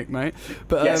Bayern Munich, mate.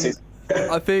 But yes,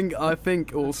 I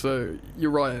think also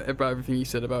you're right about everything you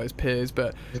said about his peers,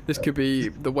 but this could be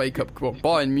the wake up call.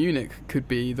 Bayern Munich could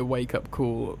be the wake up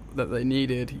call that they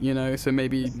needed, you know. So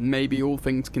maybe all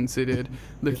things considered,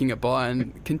 looking at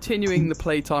Bayern continuing the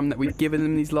playtime that we've given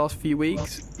them these last few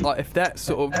weeks, if that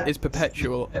sort of is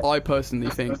perpetual, I personally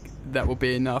think that will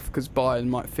be enough, because Bayern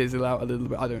might fizzle out a little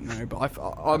bit. I don't know, but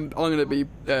I'm going to be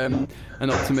an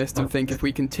optimist and think if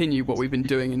we continue what we've been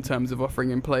doing in terms of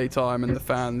offering him playtime and the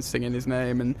fans singing his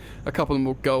name and a couple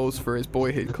more goals for his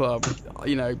boyhood club,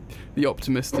 you know, the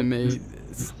optimist in me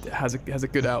has a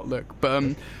good outlook.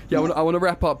 But I want to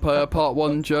wrap up part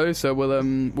one, Joe. So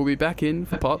we'll be back in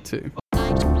for part two.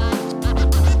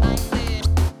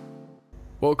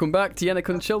 Welcome back to Yannick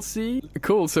on Chelsea.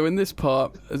 Cool, so in this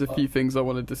part, there's a few things I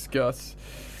want to discuss.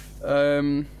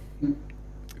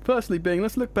 Firstly being,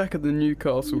 let's look back at the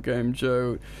Newcastle game,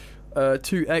 Joe.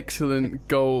 Two excellent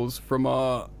goals from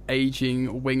our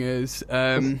ageing wingers.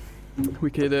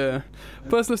 We could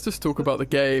first let's just talk about the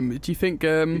game. Do you think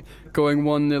going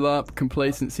 1-0 up,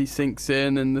 complacency sinks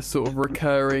in, and the sort of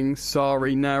recurring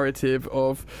Sarri narrative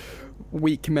of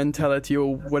weak mentality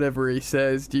or whatever he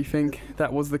says, do you think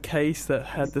that was the case that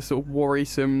had the sort of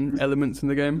worrisome elements in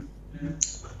the game?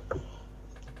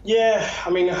 Yeah, I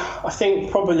mean, I think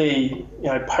probably, you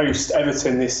know, post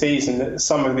Everton this season, that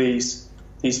some of these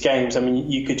games, I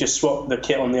mean, you could just swap the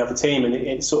kit on the other team and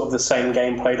it's sort of the same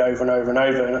game played over and over and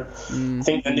over. And I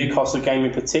think the Newcastle game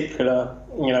in particular,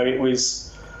 you know, it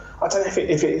was, I don't know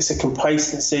if it's a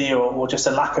complacency or just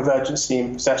a lack of urgency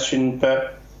in possession,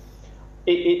 but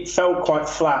it felt quite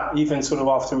flat, even sort of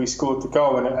after we scored the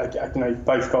goal. And you know,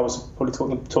 both goals, we'll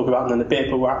probably talk about them in a bit,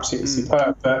 but were absolutely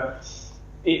superb. But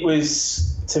it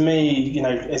was, to me, you know,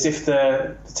 as if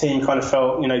the team kind of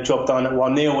felt, you know, job done at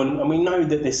 1-0, and we know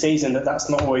that this season that's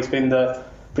not always been the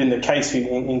case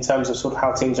in terms of sort of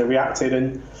how teams have reacted.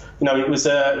 And you know, it was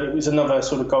another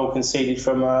sort of goal conceded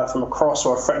from a cross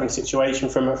or a threatening situation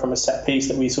from a set piece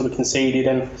that we sort of conceded.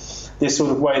 And this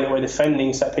sort of way that we're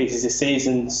defending set pieces this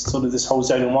season, sort of this whole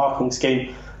zonal marking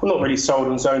scheme, I'm not really sold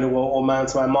on zonal or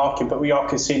man-to-man marking, but we are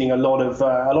conceding a lot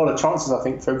of chances, I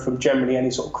think, from generally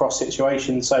any sort of cross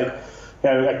situation. So, you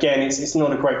know, again, it's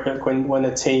not a great look when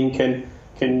a team can.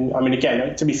 I mean,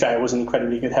 again, to be fair, it was an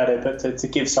incredibly good header, but to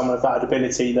give someone of that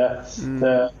ability,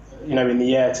 the you know, in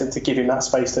the air, to give him that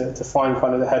space to find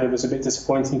kind of the header was a bit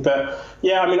disappointing. But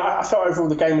yeah, I mean, I felt overall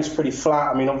the game was pretty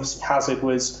flat. I mean, obviously Hazard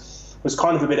was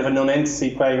kind of a bit of a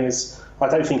non-entity, playing as, I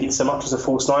don't think it's so much as a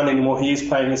false nine anymore. He is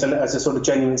playing as a sort of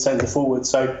genuine centre forward.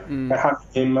 So having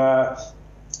him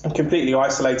completely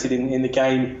isolated in the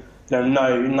game, you know,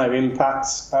 no impact.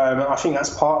 I think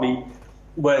that's partly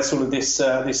where sort of this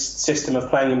system of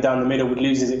playing him down the middle would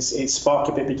lose its spark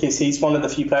a bit, because he's one of the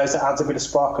few players that adds a bit of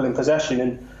sparkle in possession.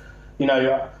 And you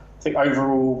know, I think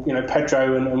overall, you know,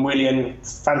 Pedro and Willian,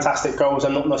 fantastic goals.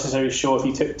 I'm not necessarily sure if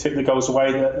you took the goals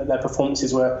away that their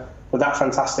performances were that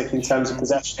fantastic in terms of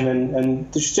possession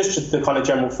and just the kind of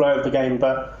general flow of the game.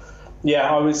 But yeah,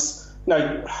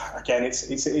 again,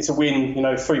 it's a win. You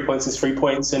know, 3 points is 3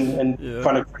 points, and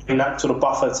kind of creating that sort of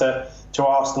buffer to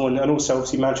Arsenal and also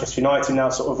obviously Manchester United now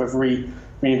sort of have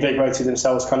reinvigorated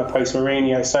themselves kind of post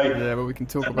Mourinho. So yeah, but we can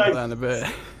talk about that in a bit.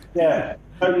 Yeah,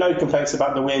 no complaints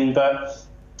about the win, but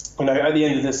you know, at the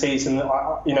end of the season,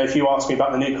 you know, if you ask me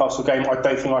about the Newcastle game, I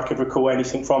don't think I could recall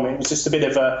anything from it. It was just a bit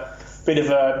of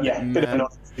an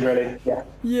honesty, really.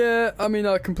 Yeah, I mean,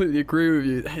 I completely agree with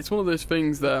you. It's one of those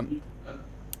things that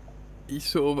you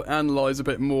sort of analyse a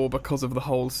bit more because of the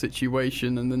whole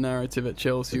situation and the narrative at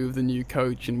Chelsea with the new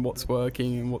coach and what's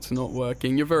working and what's not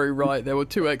working. You're very right. There were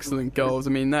two excellent goals. I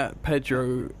mean, that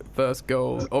Pedro first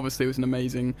goal obviously was an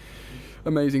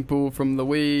amazing ball from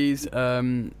Luiz,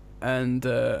 and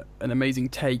an amazing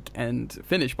take and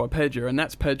finish by Pedro, and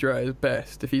that's Pedro at his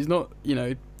best. If he's not, you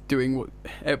know, doing what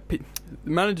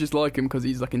managers like him because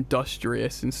he's like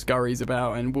industrious and scurries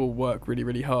about and will work really,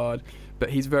 really hard, but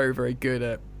he's very, very good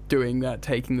at doing that,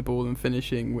 taking the ball and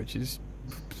finishing, which is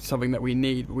something that we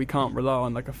need. But we can't rely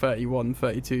on like a 31,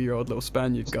 32-year-old little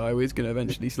Spaniard guy who is going to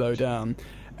eventually slow down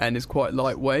and is quite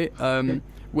lightweight.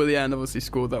 Willian obviously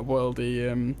scored that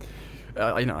worldy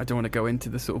I don't want to go into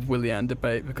the sort of Willian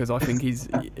debate because I think he's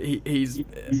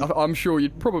I'm sure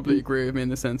you'd probably agree with me in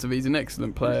the sense of he's an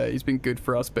excellent player. He's been good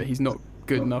for us, but he's not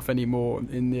good enough anymore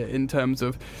in terms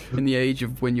of in the age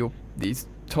of when you're these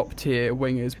top tier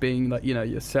wingers being like your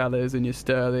Salahs and your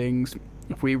Sterlings.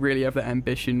 If we really have that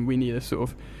ambition, we need a sort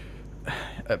of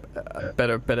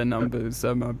better numbers.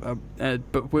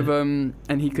 But with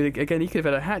and he could have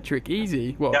had a hat trick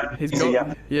easy. Well, his goal,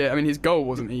 I mean his goal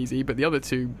wasn't easy, but the other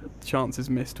two chances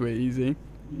missed were easy.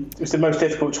 It was the most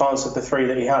difficult chance of the three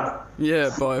that he had. Yeah,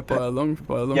 by a long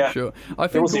shot. I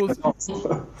think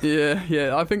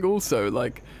I think also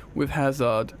like with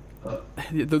Hazard,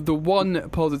 the one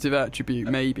positive attribute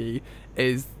maybe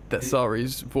is that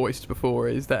Sarri's voiced before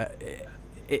is that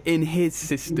in his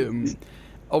system.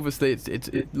 Obviously, it's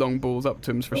long balls up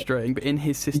to him is frustrating, but in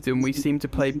his system, we seem to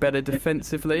play better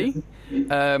defensively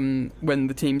when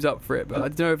the team's up for it. But I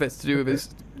don't know if it's to do with his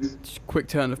quick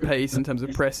turn of pace in terms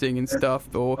of pressing and stuff,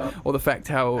 or the fact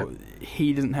how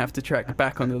he doesn't have to track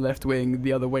back on the left wing.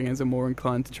 The other wingers are more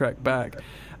inclined to track back.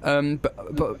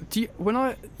 But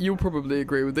you'll probably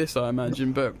agree with this, I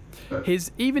imagine. But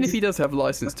even if he does have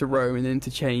license to roam and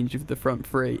interchange of the front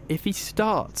three, if he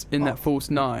starts in that false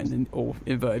 9 or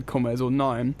inverted commas or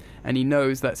 9, and he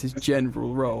knows that's his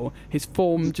general role, his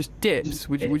form just dips.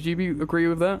 Would you agree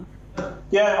with that?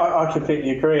 Yeah, I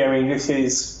completely agree. I mean, this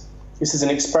is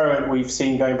an experiment we've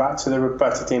seen going back to the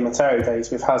Roberto Di Matteo days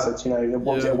with Hazard.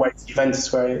 What was it, away to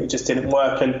Juventus where it just didn't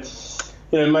work and.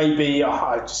 Maybe a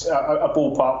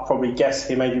ballpark probably guess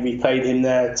here. Maybe we played him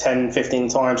there 10, 15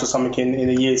 times or something in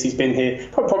the years he's been here.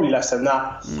 Probably less than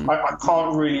that. I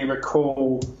can't really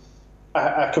recall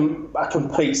a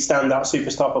complete standout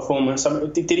superstar performance.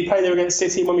 Did he play there against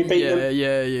City when we beat them?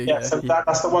 Yeah. So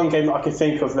that's the one game that I can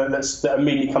think of that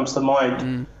immediately comes to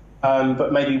mind.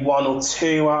 But maybe 1 or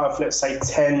 2 out of, let's say,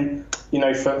 10.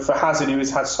 For Hazard, who has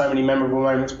had so many memorable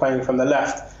moments playing from the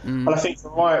left. And I think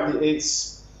you're right.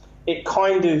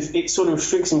 It sort of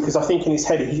restricts him because I think in his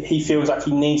head he feels like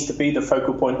he needs to be the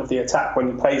focal point of the attack when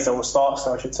he plays there, or starts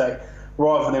there, I should say,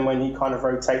 rather than when he kind of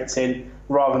rotates in,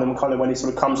 rather than kind of when he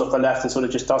sort of comes off the left and sort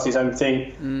of just does his own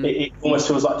thing. It almost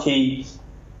feels like he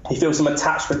feels some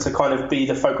attachment to kind of be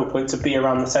the focal point, to be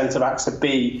around the centre backs, to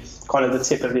be kind of the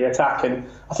tip of the attack. And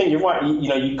I think you're right.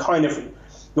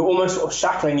 You're almost sort of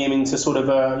shackling him into sort of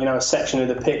a section of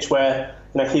the pitch where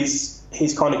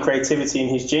his kind of creativity and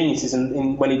his genius is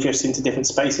in when he drifts into different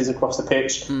spaces across the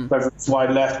pitch, whether it's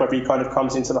wide left, whether he kind of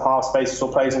comes into the half spaces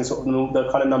or plays in sort of the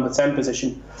kind of number 10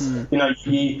 position.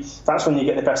 That's when you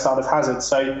get the best out of Hazard.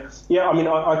 So yeah, I mean,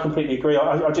 I completely agree.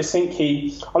 I just think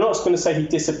I'm not going to say he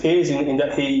disappears in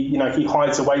that he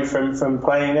hides away from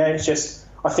playing there. It's just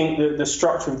I think the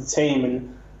structure of the team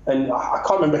and I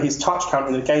can't remember his touch count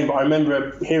in the game, but I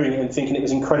remember hearing it and thinking it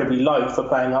was incredibly low for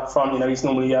playing up front. He's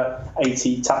normally a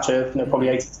 80 toucher, probably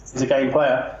 80 as a game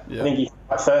player. Yeah. I think he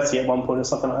had 30 at one point or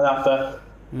something like that. But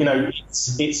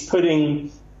it's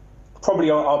putting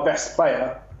probably our best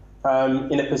player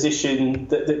in a position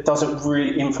that doesn't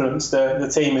really influence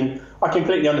the team. And I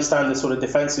completely understand the sort of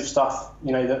defensive stuff,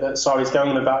 that Sarri's going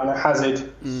on about.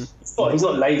 Hazard, he's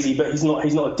not lazy, but he's not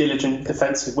a diligent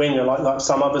defensive winger like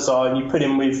some others are. And you put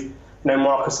him with,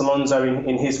 Marcos Alonso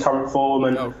in his current form,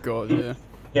 and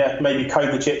maybe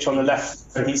Kovacic on the left.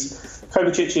 So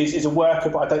Kovacic is a worker,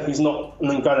 but he's not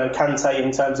N'Golo Kante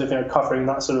in terms of covering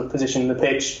that sort of position in the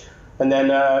pitch. And then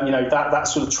that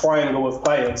sort of triangle of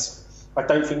players, I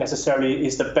don't think necessarily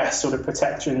is the best sort of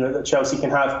protection that Chelsea can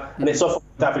have. And it's often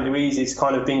David Luiz is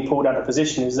kind of being pulled out of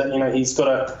position, is that, he's got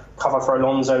to cover for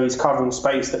Alonso, he's covering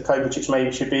space that Kovacic maybe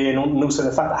should be in, and also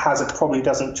the fact that Hazard probably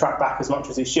doesn't track back as much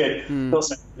as he should. Not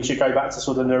saying we should go back to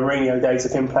sort of the Mourinho days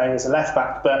of him playing as a left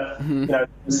back, but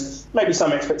there's maybe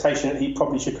some expectation that he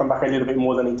probably should come back a little bit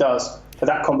more than he does. But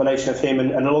that combination of him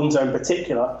and Alonso in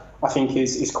particular, I think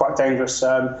is quite dangerous.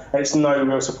 And it's no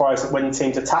real surprise that when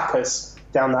teams attack us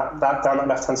down that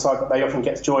left-hand side, that they often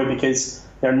get joy because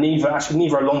neither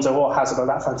Alonso or Hazard are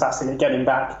that fantastic at getting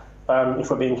back if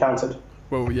we're being countered.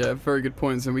 Well, yeah, very good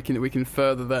points, and we can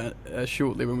further that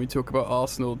shortly when we talk about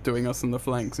Arsenal doing us on the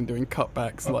flanks and doing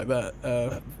cutbacks like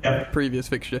that previous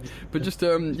fixture. But just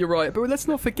you're right. But let's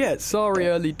not forget Sarri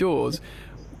early doors.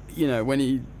 When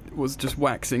he was just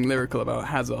waxing lyrical about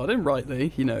Hazard, and rightly,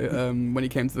 when he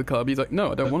came to the club, he's like,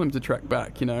 no, I don't want him to track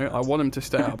back, I want him to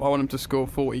stay up, I want him to score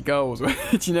 40 goals, all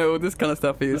this kind of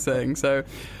stuff he was saying. So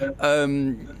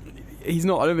he's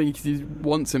not, I don't think he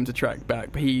wants him to track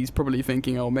back, but he's probably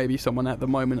thinking, maybe someone at the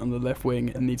moment on the left wing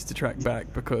needs to track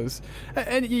back because,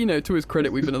 and to his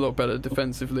credit, we've been a lot better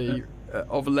defensively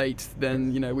of late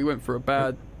than, we went for a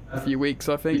bad few weeks,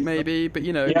 I think, maybe, but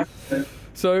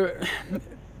so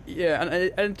Yeah,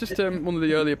 and just one of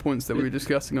the earlier points that we were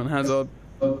discussing on Hazard,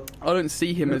 I don't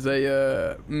see him as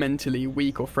a mentally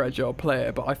weak or fragile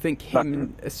player, but I think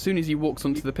him, as soon as he walks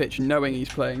onto the pitch, knowing he's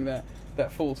playing that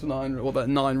false nine or that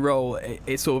 9 role,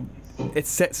 it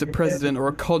sets a precedent or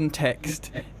a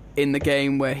context in the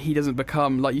game where he doesn't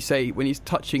become, like you say, when he's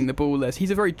touching the ball less.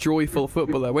 He's a very joyful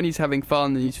footballer. When he's having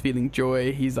fun and he's feeling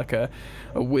joy, he's like a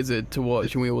wizard to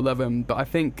watch, and we all love him. But I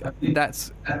think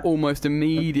that's almost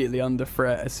immediately under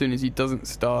threat as soon as he doesn't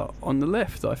start on the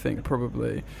left, I think,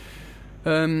 probably.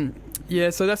 So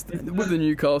that's with the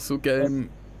Newcastle game.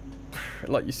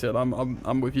 Like you said,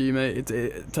 I'm with you, mate.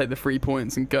 Take the 3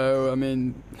 points and go. I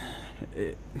mean,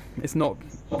 it's not.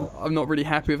 I'm not really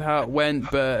happy with how it went,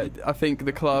 but I think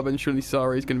the club and surely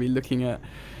Sarri is going to be looking at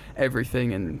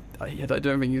everything, and I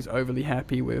don't think he's overly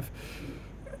happy with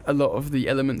a lot of the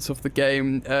elements of the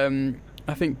game.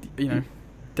 I think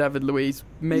David Luiz,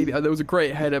 maybe there was a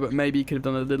great header, but maybe he could have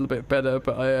done a little bit better.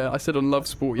 But I said on Love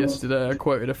Sport yesterday, I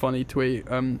quoted a funny tweet.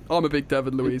 I'm a big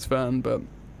David Luiz fan, but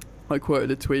I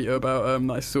quoted a tweet about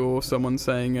I saw someone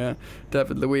saying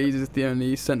David Luiz is the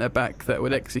only centre-back that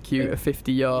would execute a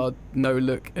 50-yard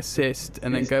no-look assist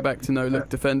and then go back to no-look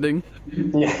defending.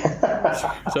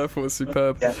 Yeah. Which I thought was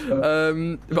superb. Yeah.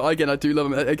 But again, I do love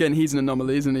him. Again, he's an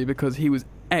anomaly, isn't he? Because he was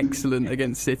excellent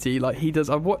against City. Like he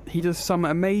does some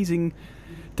amazing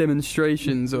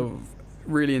demonstrations of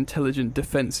really intelligent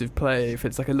defensive play. If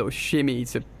it's like a little shimmy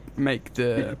to make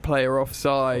the player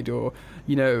offside, or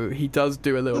he does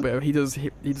do a little bit of he does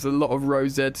a lot of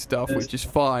Rose stuff, which is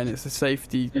fine. It's a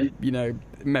safety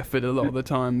method a lot of the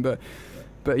time, but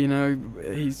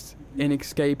he's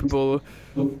inescapable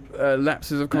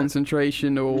lapses of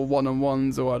concentration or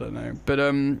one-on-ones, or I don't know. But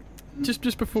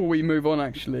just before we move on,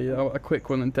 actually, a quick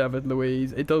one on David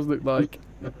Luiz. It does look like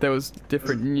there was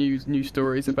different news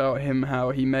stories about him,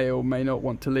 how he may or may not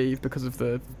want to leave because of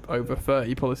the over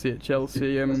 30 policy at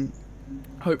Chelsea.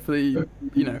 Hopefully,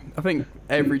 I think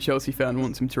every Chelsea fan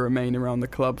wants him to remain around the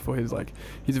club for he's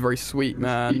a very sweet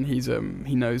man.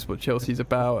 He knows what Chelsea's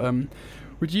about.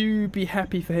 Would you be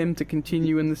happy for him to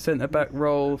continue in the centre-back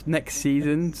role next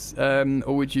season,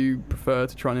 or would you prefer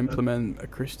to try and implement a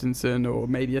Christensen or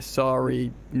maybe a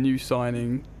Sarri new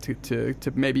signing to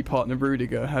maybe partner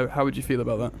Rudiger? How would you feel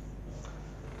about that?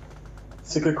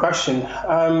 It's a good question.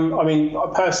 I mean,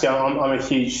 personally, I'm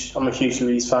a huge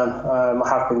Luiz fan. I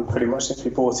have been pretty much since we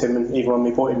bought him, and even when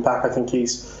we bought him back, I think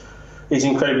he's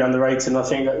incredibly underrated. And I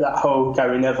think that whole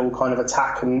Gary Neville kind of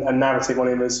attack and narrative on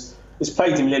him has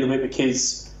played him a little bit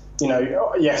because,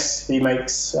 yes, he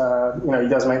makes, he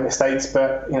does make mistakes,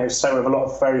 but, so have a lot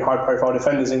of very high-profile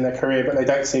defenders in their career, but they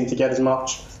don't seem to get as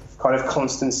much kind of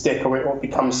constant stick, or it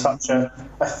becomes such a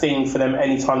thing for them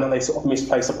any time that they sort of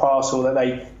misplace a pass or that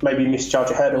they maybe misjudge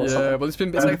a header or something. Yeah, well,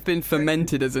 it's been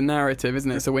fermented as a narrative,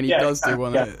 isn't it? So when he does do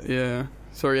one,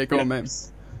 Sorry, go on, mate.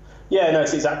 Yeah, no,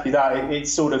 it's exactly that.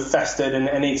 It's sort of festered, and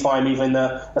any time even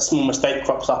a small mistake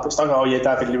crops up, it's like, oh yeah,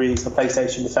 David Luiz, the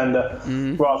PlayStation defender,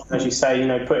 rather than, as you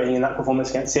say, putting in that performance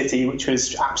against City, which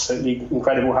was absolutely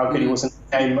incredible how good he was in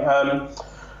the game.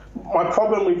 My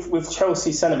problem with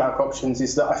Chelsea centre-back options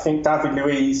is that I think David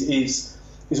Luiz is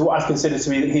what I consider to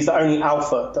be, he's the only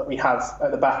alpha that we have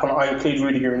at the back, and I include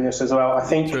Rudiger in this as well. I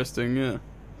think interesting, yeah.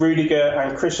 Rudiger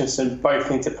and Christensen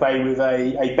both need to play with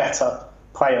a better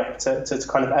player to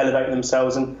kind of elevate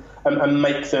themselves and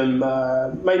make them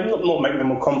maybe not make them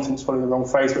more competent, is probably the wrong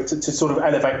phrase, but to sort of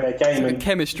elevate their game. It's a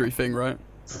chemistry thing, right?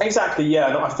 Exactly, yeah.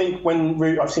 And I think when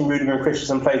I've seen Rudiger and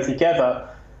Christensen play together,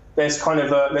 there's kind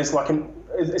of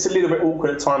it's a little bit awkward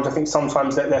at times. I think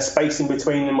sometimes there's spacing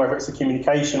between them, whether it's the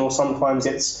communication or sometimes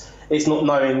it's not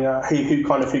knowing who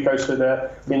goes for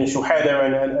the initial header,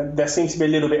 and there seems to be a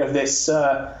little bit of this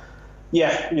that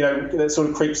sort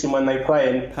of creeps in when they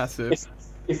play. And passive.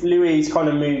 If Luiz kind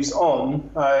of moves on,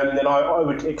 then I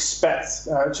would expect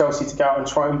Chelsea to go out and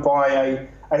try and buy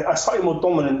a slightly more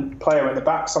dominant player at the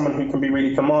back, someone who can be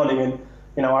really commanding.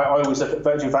 And I always look at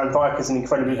Virgil van Dijk as an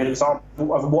incredibly good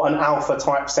example of what an alpha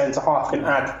type centre half can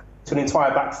add to an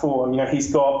entire back four.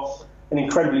 He's got an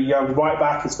incredibly young right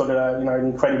back. He's got an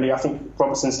incredibly, I think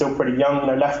Robertson's still pretty young,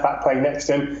 left back playing next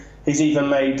to him. He's even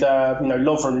made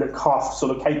Lovren look half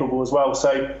sort of capable as well.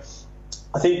 So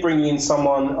I think bringing in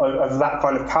someone of that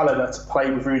kind of calibre to play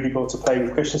with Rudiger or to play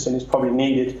with Christensen is probably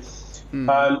needed.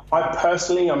 I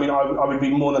personally, I would be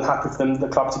more than happy for the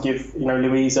club to give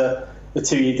Luiz the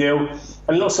 2-year deal,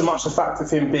 and not so much the fact of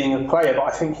him being a player, but I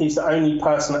think he's the only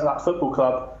person at that football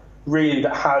club really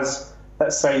that has,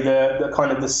 let's say, the kind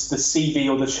of the CV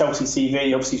or the Chelsea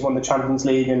CV. Obviously, he's won the Champions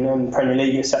League and Premier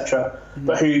League, etc.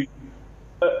 But who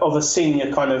of a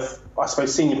senior kind of, I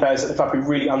suppose, senior players at the club who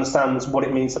really understands what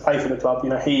it means to play for the club.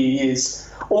 He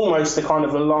is almost the kind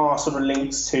of the last sort of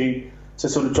links to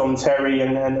sort of John Terry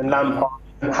and Lampard,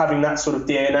 and having that sort of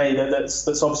DNA that's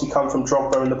obviously come from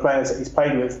Drogba and the players that he's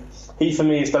played with. He, for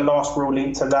me, is the last real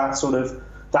link to that sort of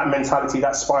that mentality,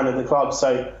 that spine of the club.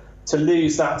 So to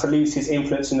lose that, to lose his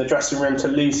influence in the dressing room, to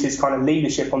lose his kind of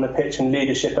leadership on the pitch and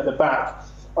leadership at the back,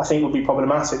 I think would be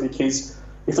problematic, because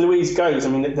if Luiz goes, I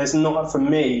mean, there's not, for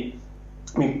me,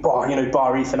 bar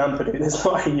Ethan Ampadu, there's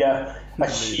not a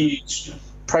huge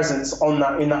presence in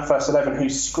that first 11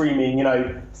 who's screaming,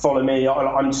 follow me,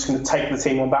 I'm just going to take the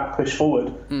team on back, push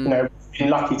forward. Been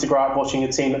lucky to grow up watching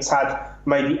a team that's had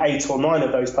maybe 8 or 9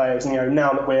 of those players.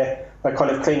 Now that we're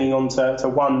kind of clinging on to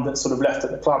one that's sort of left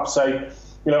at the club. So,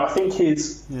 I think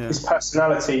his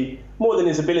personality, more than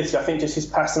his ability, I think just his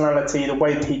personality, the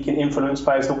way that he can influence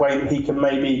players, the way that he can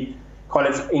maybe kind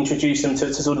of introduce them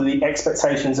to sort of the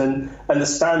expectations and the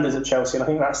standards at Chelsea. And I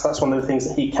think that's one of the things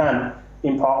that he can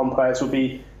impart on players. Would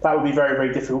be very,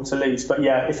 very difficult to lose. But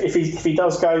yeah, if he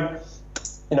does go,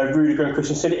 Rudiger and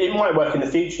Christensen, it might work in the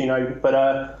future,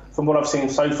 but from what I've seen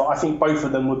so far, I think both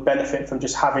of them would benefit from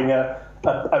just having a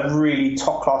really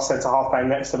top class centre half playing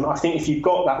next to them. I think if you've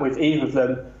got that with either of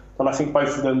them, then I think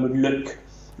both of them would look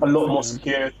a lot more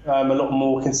secure, a lot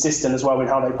more consistent as well in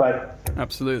how they play.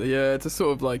 Absolutely, yeah. It's a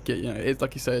sort of like, it's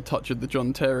like you say, a touch of the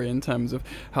John Terry in terms of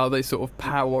how they sort of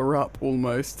power up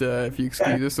almost, if you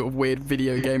excuse the sort of weird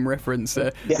video game reference,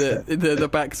 the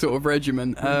back sort of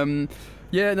regiment.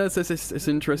 Yeah, no, it's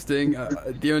interesting.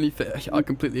 The only thing, I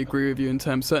completely agree with you in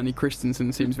terms, certainly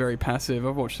Christensen seems very passive.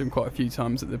 I've watched him quite a few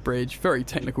times at the Bridge. Very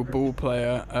technical ball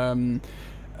player.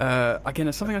 Again,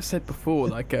 it's something I've said before,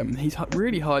 he's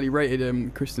really highly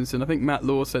rated, Christensen. I think Matt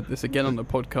Law said this again on the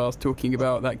podcast, talking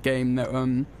about that game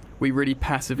that we really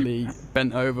passively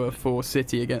bent over for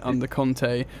City again under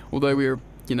Conte, although we were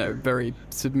very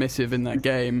submissive in that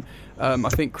game. I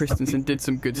think Christensen did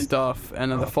some good stuff,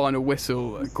 and at the final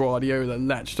whistle, Guardiola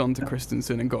latched onto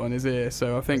Christensen and got on his ear.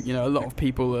 So I think a lot of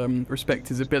people respect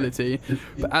his ability,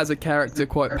 but as a character,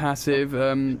 quite passive.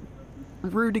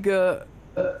 Rudiger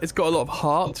has got a lot of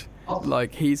heart.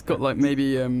 He's got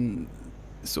maybe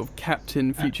sort of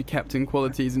future captain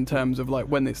qualities in terms of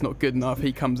when it's not good enough,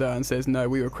 he comes out and says, no,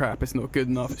 we were crap, it's not good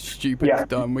enough, it's stupid, it's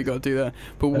dumb, we got to do that.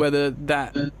 But whether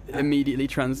that immediately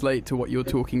translate to what you're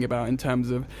talking about in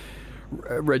terms of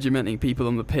regimenting people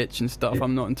on the pitch and stuff,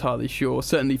 I'm not entirely sure,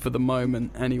 certainly for the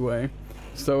moment anyway.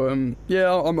 So I'm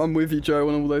with you, Joe,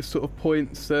 on all those sort of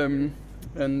points. I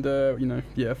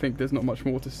think there's not much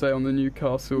more to say on the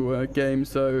Newcastle game,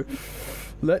 so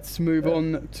let's move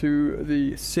on to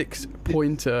the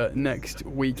 6-pointer next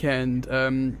weekend.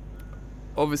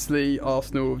 Obviously,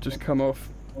 Arsenal have just come off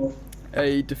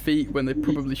a defeat when they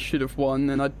probably should have won,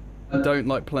 and I don't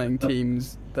like playing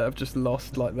teams that have just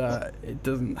lost like that. It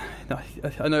doesn't.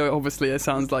 I know, obviously, it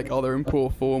sounds like they're in poor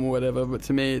form or whatever, but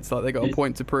to me, it's like they got a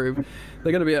point to prove.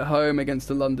 They're going to be at home against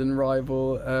a London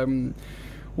rival.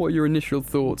 What are your initial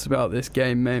thoughts about this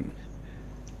game, mate?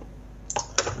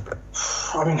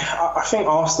 I mean, I think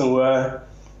Arsenal were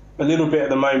a little bit at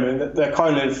the moment. They're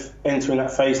kind of entering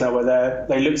that phase now where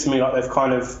they look to me like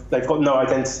they've got no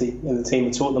identity in the team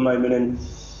at all at the moment. And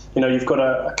you've got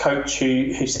a coach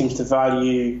who seems to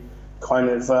value kind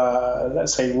of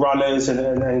let's say runners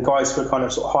and guys who are kind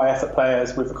of sort of high effort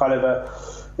players with a kind of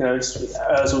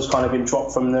Ozil's kind of been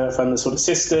dropped from the sort of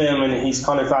system, and he's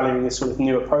kind of valuing this sort of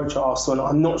new approach at Arsenal.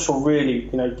 And I'm not sure really,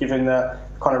 given the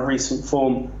kind of recent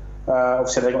form.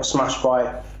 Obviously, they got smashed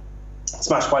by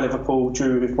Liverpool,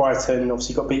 drew with Brighton,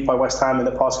 obviously got beat by West Ham in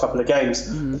the past couple of games.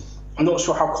 I'm not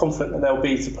sure how confident that they'll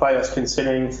be to play us,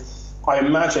 considering I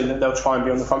imagine that they'll try and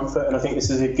be on the front foot, and I think this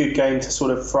is a good game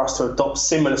for us to adopt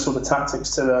similar sort of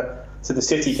tactics to the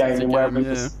City game, where we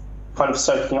was kind of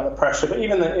soaking up the pressure. But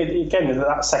even again,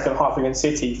 that second half against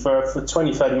City, for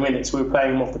 20-30 minutes, we were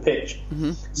playing them off the pitch.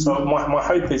 So my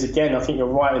hope is, again, I think you're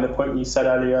right in the point you said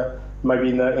earlier, maybe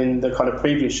in the kind of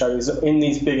previous shows, that in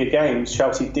these bigger games,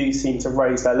 Chelsea do seem to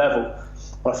raise their level.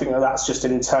 And I think that's just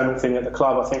an internal thing at the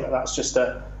club. I think that's just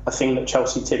a thing that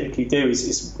Chelsea typically do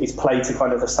is play to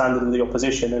kind of the standard of the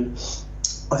opposition. And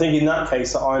I think in that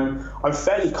case, I'm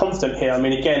fairly confident here. I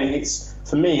mean, again, it's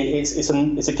a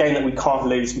game that we can't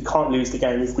lose. We can't lose the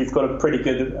game. We've got a pretty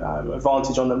good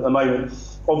advantage on them at the moment.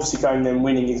 Obviously, going there and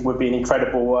winning would be an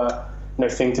incredible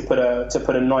thing to put a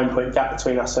 9-point gap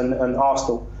between us and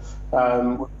Arsenal.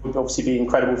 Would obviously be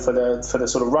incredible for the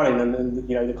sort of running and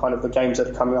the kind of the games that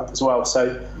are coming up as well.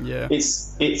 So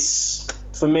it's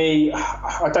for me,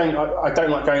 I don't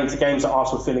like going to games that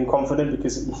Arsenal feeling confident,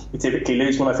 because we typically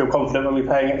lose when I feel confident when we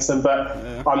play against them. But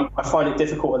I find it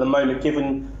difficult at the moment,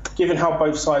 given how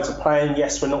both sides are playing.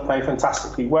 Yes, we're not playing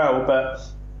fantastically well, but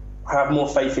I have more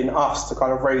faith in us to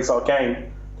kind of raise our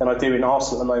game than I do in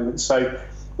Arsenal at the moment. So,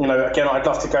 again, I'd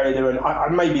love to go there,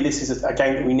 and maybe this is a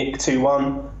game that we nick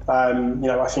 2-1.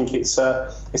 I think it's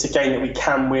a game that we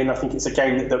can win. I think it's a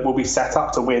game that will be set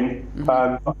up to win.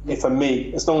 For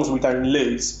me, as long as we don't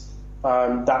lose,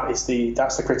 that's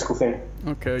the critical thing.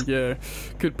 Okay, yeah,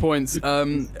 good points.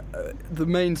 The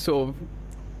main sort of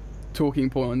talking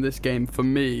point on this game for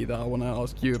me that I want to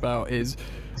ask you about is,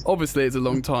 obviously it's a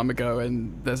long time ago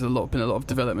and there's been a lot of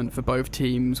development for both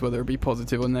teams, whether it be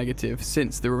positive or negative,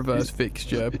 since the reverse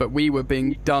fixture, but we were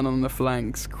being done on the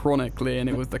flanks chronically, and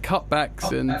it was the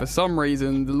cutbacks, and for some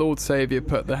reason the Lord Saviour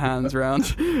put the hands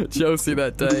around Chelsea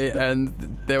that day,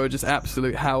 and there were just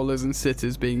absolute howlers and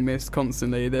sitters being missed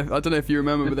constantly. I don't know if you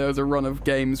remember, but there was a run of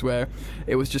games where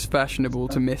it was just fashionable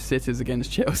to miss sitters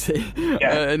against Chelsea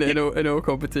in all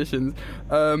competitions.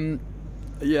 I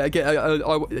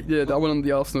went on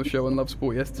the Arsenal show on Love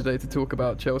Sport yesterday to talk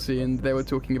about Chelsea, and they were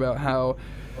talking about how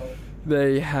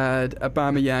they had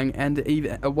Aubameyang and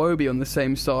even Iwobi on the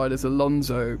same side as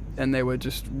Alonso, and they were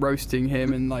just roasting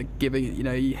him and giving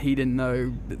it. He didn't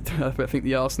know. I think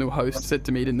the Arsenal host said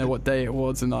to me he didn't know what day it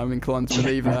was, and I'm inclined to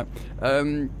believe that.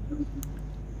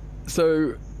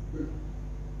 So,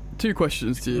 two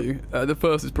questions to you. The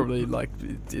first is probably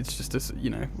it's just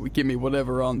give me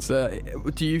whatever answer.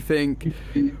 Do you think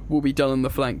we'll be done on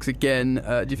the flanks again?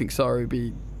 Do you think Sarri will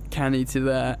be canny to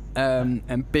that?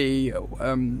 And B,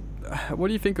 what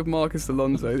do you think of Marcos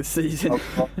Alonso this season?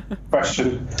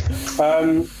 Question.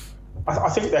 I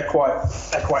think they're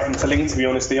quite interlinked, to be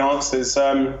honest. The answers.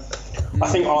 I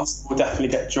think Arsenal will definitely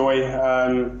get joy.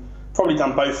 Probably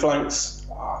down both flanks.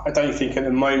 I don't think at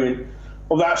the moment.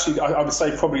 Well, actually, I would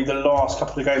say probably the last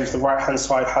couple of games, the right-hand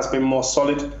side has been more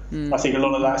solid. I think a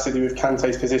lot of that's to do with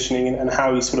Kante's positioning and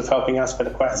how he's sort of helping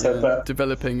Azpilicueta. But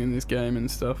developing in this game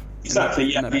and stuff.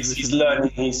 Exactly, he's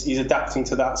learning, he's adapting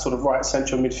to that sort of right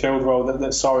central midfield role that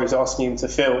Sarri's asking him to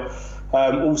fill.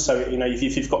 Also,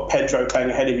 if you've got Pedro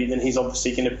playing ahead of you, then he's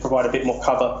obviously going to provide a bit more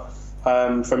cover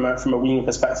from a wing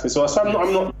perspective as well. So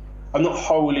I'm not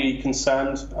wholly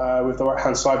concerned with the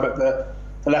right-hand side, but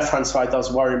the left-hand side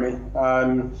does worry me.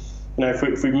 If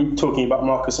we're talking about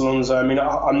Marcos Alonso,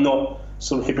 I'm not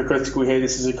sort of hypocritical here.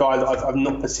 This is a guy that I've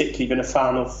not particularly been a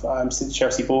fan of since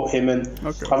Chelsea bought him, and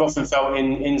I've often felt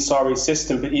in Sarri's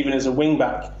system, but even as a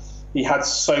wing-back, he had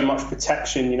so much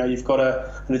protection. You've got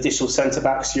an additional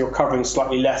centre-back, so you're covering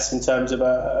slightly less in terms of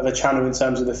a channel in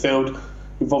terms of the field.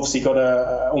 We've obviously got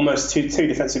almost two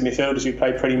defensive midfielders who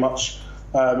play pretty much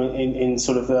in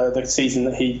sort of the season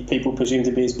that people presume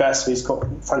to be his best. So he's got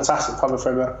fantastic cover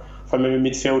from a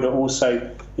midfielder,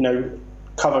 also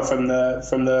cover from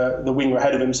the winger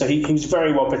ahead of him. So he was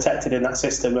very well protected in that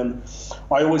system. And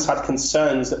I always had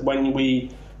concerns that when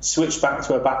we switched back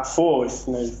to a back four,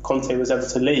 if Conte was ever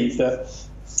to leave, that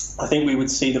I think we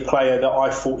would see the player that I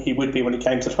thought he would be when he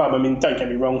came to the club. Don't get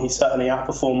me wrong, he certainly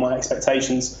outperformed my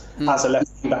expectations as a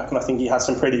left wing back, and I think he had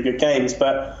some pretty good games.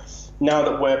 But now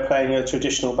that we're playing a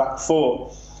traditional back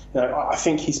four, I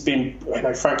think he's been,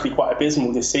 frankly, quite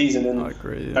abysmal this season. And I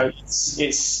agree. Yeah.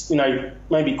 It's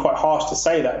maybe quite harsh to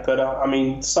say that, but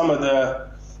some of the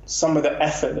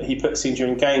effort that he puts in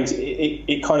during games,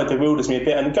 it kind of bewilders me a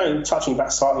bit. And touching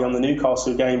back slightly on the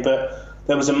Newcastle game, but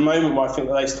there was a moment where I think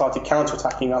that they started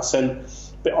counter-attacking us,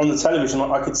 but on the television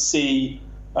I could see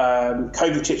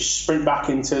Kovacic sprint back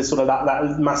into sort of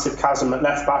that massive chasm at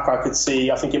left back. I could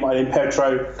see, I think it might have been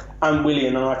Pedro and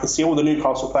Willian, and I could see all the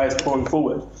Newcastle players pouring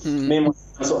forward. Me and my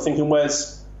sort of thinking,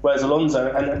 where's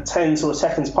Alonso? And 10 sort of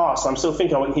seconds passed, so I'm still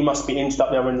thinking, he must be injured up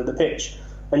the other end of the pitch.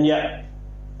 And yet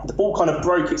the ball kind of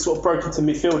broke into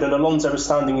midfield, and Alonso was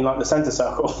standing in the centre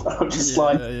circle. I'm just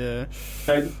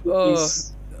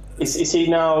Is he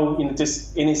now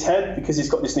just in his head because he's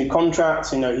got this new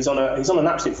contract? He's on an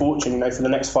absolute fortune. For the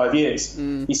next 5 years,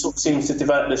 he sort of seems to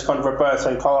develop this kind of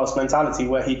Roberto Carlos mentality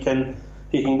where he can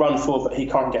run forward but he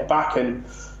can't get back, and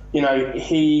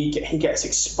he gets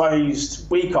exposed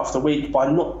week after week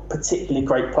by not particularly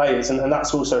great players, and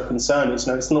that's also a concern. It's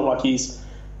not like he's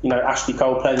Ashley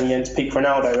Cole playing against peak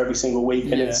Ronaldo every single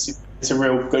week, and it's a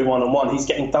real good one-on-one. He's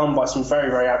getting done by some very,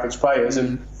 very average players,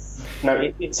 and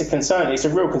it's a concern. It's a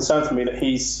real concern for me that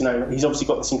he's obviously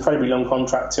got this incredibly long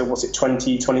contract till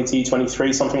 2022,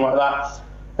 23, something like that,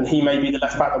 and he may be the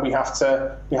left back that we have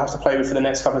to play with for the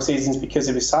next couple of seasons because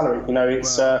of his salary.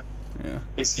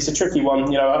 It's a tricky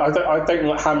one. I don't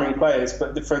like hammering players,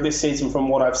 but for this season, from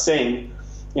what I've seen,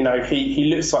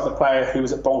 he looks like the player who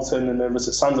was at Bolton and then was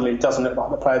at Sunderland. He doesn't look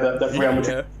like the player that Real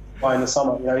Madrid play in the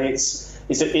summer.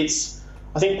 It's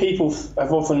I think people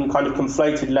have often kind of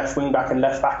conflated left wing back and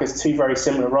left back as two very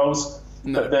similar roles,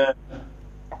 but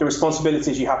the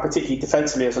responsibilities you have, particularly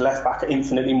defensively as a left back, are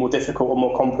infinitely more difficult or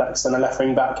more complex than a left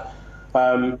wing back.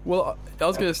 Well, I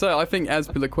was going to say, I think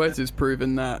Azpilicueta's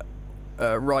proven that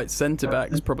right centre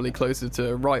back is probably closer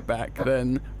to right back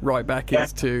than right back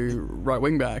is to right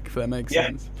wing back, if that makes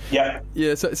sense. Yeah.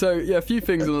 So a few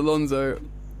things on Alonso.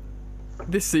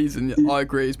 This season, I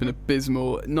agree, he's been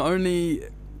abysmal. Not only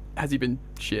has he been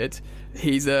shit,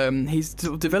 he's sort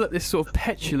of developed this sort of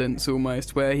petulance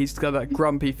almost, where he's got that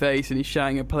grumpy face and he's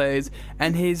shouting at players,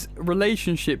 and his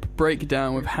relationship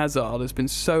breakdown with Hazard has been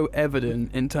so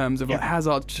evident in terms of like,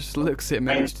 Hazard just looks at him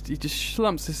and he just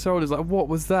slumps his shoulders like, what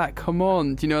was that? Come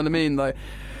on, do you know what I mean? Like,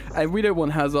 and we don't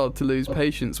want Hazard to lose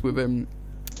patience with him,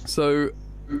 so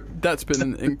that's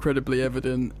been incredibly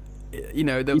evident.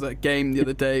 There was that game the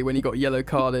other day when he got yellow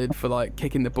carded for like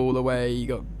kicking the ball away. He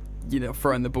got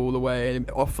throwing the ball away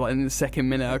and off like in the second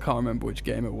minute. I can't remember which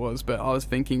game it was, but I was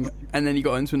thinking, and then he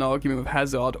got into an argument with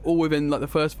Hazard all within like the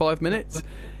first 5 minutes.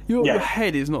 Your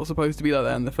head is not supposed to be like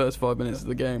that in the first 5 minutes of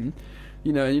the game.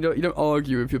 And you don't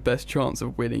argue with your best chance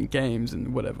of winning games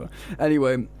and whatever.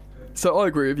 Anyway, so I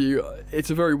agree with you. It's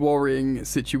a very worrying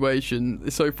situation.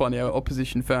 It's so funny how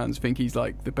opposition fans think he's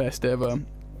like the best ever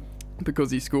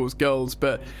because he scores goals,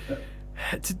 but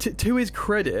to his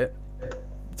credit,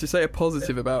 to say a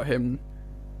positive about him,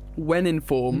 when in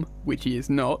form, which he is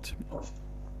not,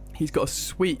 he's got a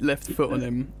sweet left foot on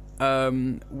him.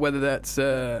 Whether that's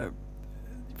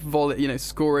volley,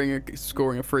 scoring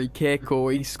a free kick,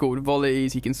 or he scored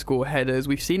volleys, he can score headers.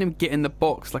 We've seen him get in the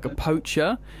box like a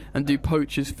poacher and do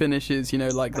poacher's finishes,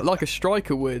 like a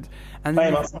striker would. And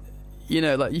then,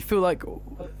 like you feel like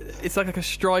it's like a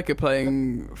striker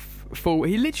playing full.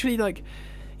 He literally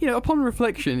upon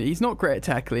reflection, he's not great at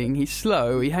tackling, he's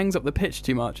slow, he hangs up the pitch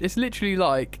too much. It's literally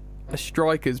like a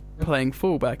striker's playing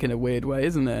fullback in a weird way,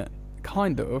 isn't it?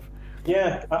 Kind of.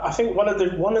 Yeah, I think one of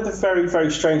the very,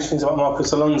 very strange things about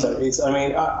Marcos Alonso is,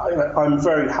 I'm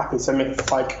very happy to admit,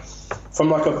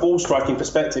 from a ball striking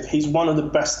perspective, he's one of the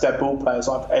best dead ball players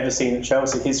I've ever seen at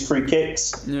Chelsea. His free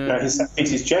kicks, his set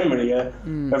pieces generally are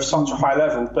of such a high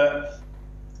level. But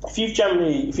if you've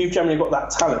generally got that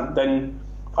talent, then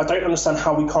I don't understand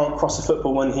how we can't cross a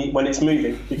football when it's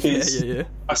moving, because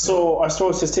I saw a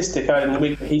statistic earlier in the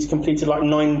week that he's completed like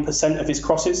 9% of his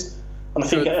crosses, and I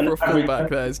think for a fullback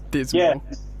that is dismal. Yeah,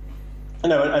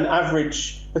 an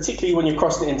average, particularly when you're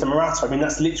crossing it into Morata.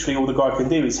 That's literally all the guy can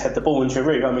do is head the ball into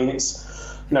Giroud.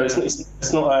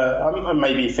 It's not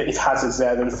maybe if Hazard's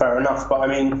there then fair enough, but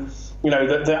an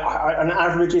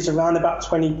average is around about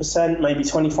 20%, maybe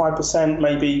 25%,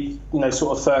 maybe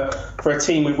sort of for a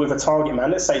team with a target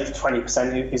man. Let's say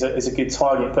 20% is a good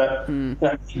target, but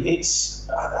it's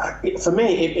for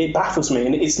me it baffles me,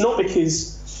 and it's not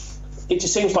because it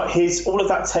just seems like all of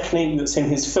that technique that's in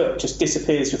his foot just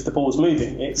disappears if the ball's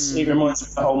moving. It reminds me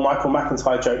of the whole Michael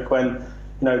McIntyre joke when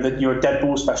that you're a dead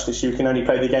ball specialist, you can only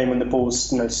play the game when the ball's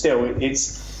still.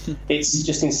 It's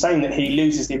just insane that he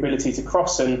loses the ability to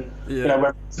cross, and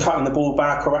whether it's cutting the ball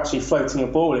back or actually floating a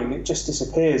ball in, it just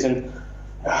disappears. And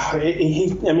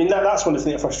that's one of the things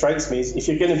that frustrates me is if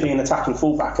you're going to be an attacking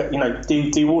fullback,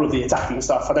 do all of the attacking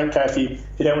stuff. I don't care if you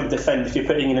don't want to defend, if you're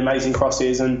putting in amazing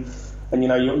crosses and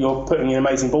you're putting in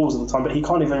amazing balls all the time, but he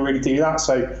can't even really do that.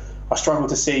 So I struggle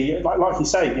to see, like you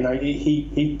say,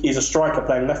 he is a striker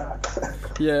playing left back.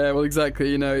 Yeah, well,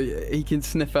 exactly. He can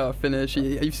sniff out a finish.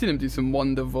 You've seen him do some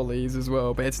wonder volleys as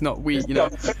well, but it's not it's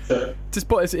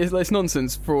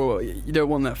nonsense. You don't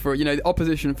want that for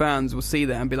opposition fans will see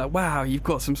that and be like, wow, you've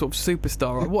got some sort of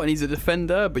superstar. What? And he's a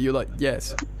defender, but you're like,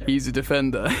 yes, he's a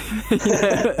defender.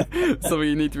 Something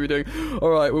you need to be doing. All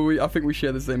right. Well, I think we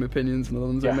share the same opinions on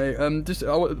Alonso, mate. I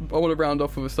want to round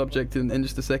off with a subject in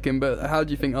just a second, but how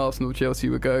do you think Arsenal-Chelsea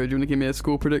will go? Do you want to give me a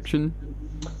score prediction?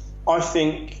 I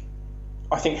think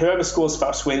whoever scores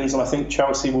first wins, and I think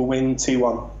Chelsea will win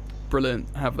 2-1.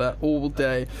 Brilliant. Have that all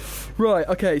day. Right,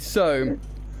 okay, so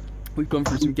we've gone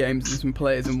through some games and some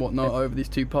players and whatnot over these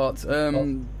two parts. I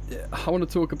don't want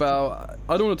to talk about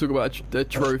a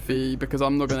trophy because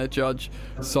I'm not going to judge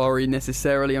Sarri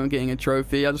necessarily on getting a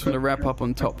trophy. I just want to wrap up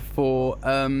on top four.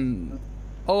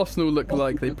 Arsenal look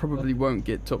like they probably won't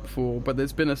get top four, but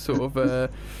there's been a sort of a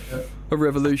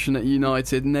revolution at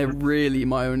United, and they're really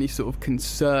my only sort of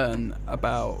concern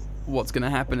about what's going to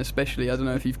happen, especially, I don't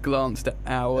know if you've glanced at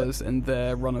ours and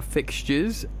their run of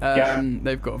fixtures.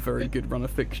 They've got a very good run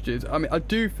of fixtures. I mean, I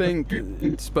do think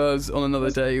Spurs on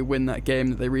another day win that game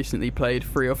that they recently played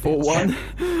 3 or 4-1.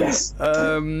 Yes.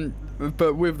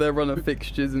 But with their run of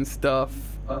fixtures and stuff,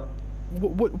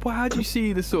 how do you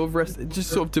see the sort of rest, just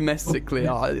sort of domestically,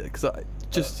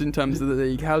 just in terms of the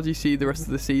league, how do you see the rest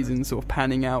of the season sort of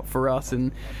panning out for us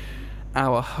and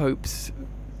our hopes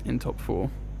in top 4?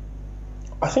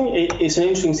 I think it's an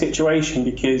interesting situation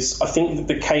because I think that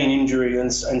the Kane injury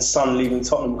and Son leaving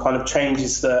Tottenham kind of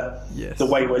changes the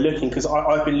way we're looking, because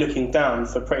I've been looking down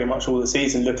for pretty much all the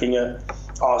season, looking at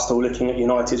Arsenal, looking at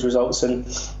United's results, and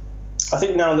I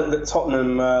think now that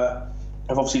Tottenham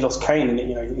have obviously lost Kane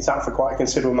and he's out for quite a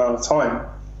considerable amount of time,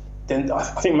 then I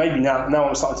think maybe now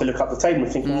I'm starting to look up the table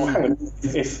and thinking, well, hang on,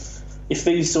 if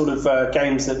these sort of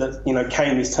games that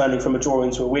Kane is turning from a draw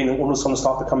into a win and all of a sudden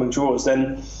start becoming draws,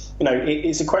 then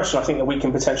it's a question I think that we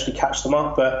can potentially catch them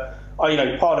up. But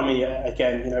part of me,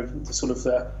 again, the sort of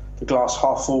the glass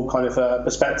half full kind of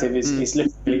perspective is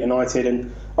looking at United,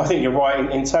 and I think you're right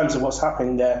in terms of what's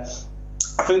happening there.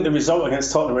 I think the result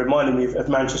against Tottenham reminded me of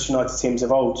Manchester United teams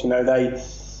of old.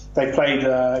 They played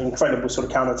incredible sort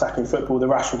of counter-attacking football. The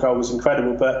Rashford goal was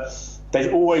incredible, but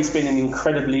they've always been an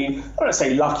incredibly, I don't want to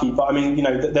say lucky, but I mean,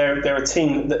 they're a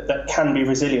team that can be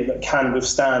resilient, that can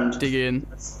withstand. Dig in.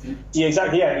 Yeah,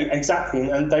 exactly.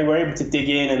 And they were able to dig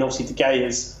in, and obviously De Gea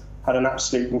has had an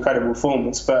absolute incredible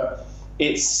performance. But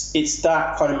it's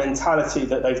that kind of mentality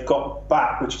that they've got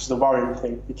back, which is the worrying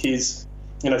thing, because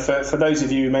for those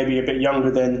of you who may be a bit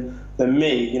younger than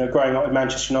me, growing up with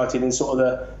Manchester United in sort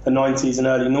of the 90s and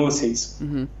early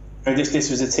noughties,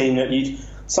 this was a team that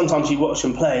sometimes you watch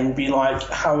them play and be like,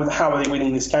 how are they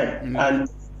winning this game? And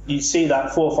you see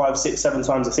that 4, 5, 6, 7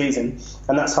 times a season,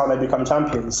 and that's how they become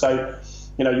champions. So,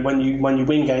 when you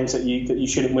win games that you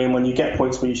shouldn't win, when you get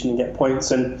points where you shouldn't get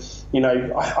points, and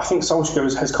I think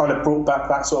Solskjaer has kind of brought back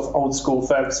that sort of old school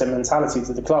Ferguson mentality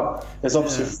to the club. There's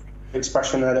obviously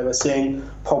expression there that we're seeing.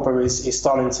 Pogba is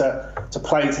starting to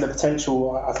play to the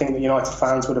potential I think that United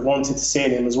fans would have wanted to see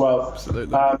in him as well.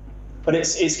 Absolutely. But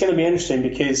it's going to be interesting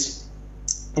because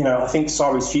I think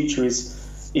Sarri's future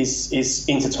is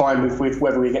intertwined with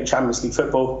whether we get Champions League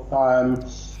football.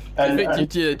 Do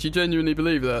you genuinely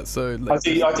believe that? So I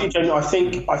do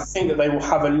genuinely. I think that they will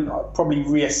have probably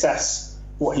reassess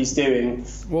what he's doing.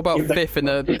 What about fifth in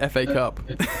the FA Cup?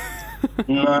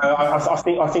 No,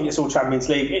 I think it's all Champions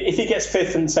League. If he gets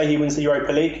fifth and say he wins the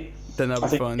Europa League, then that'll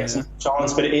be fine. He gets a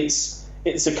chance. But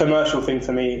it's a commercial thing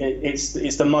for me. It's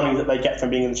the money that they get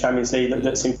from being in the Champions League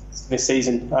that's in this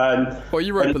season. Well,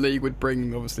 Europa League would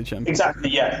bring obviously Champions. Exactly.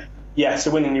 Yeah.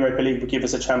 So winning the Europa League would give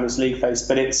us a Champions League place.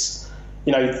 But it's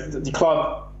the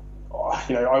club.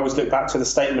 I always look back to the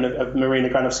statement of Marina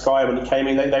Granovskaya when he came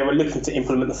in. They were looking to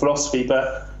implement the philosophy,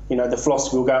 but the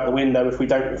philosophy will go out the window if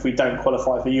we don't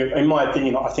qualify for Europe. In my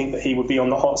opinion, I think that he would be on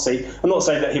the hot seat. I'm not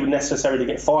saying that he would necessarily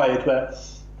get fired, but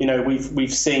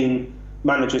we've seen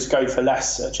managers go for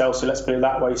less at Chelsea. Let's put it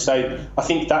that way. So I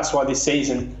think that's why this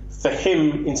season, for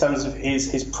him, in terms of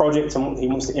his project and what he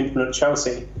wants to implement at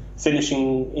Chelsea,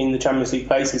 finishing in the Champions League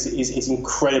places is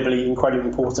incredibly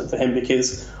important for him,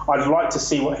 because I'd like to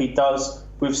see what he does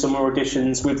with some more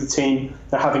additions with the team.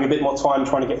 They're having a bit more time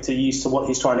trying to get used to what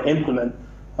he's trying to implement.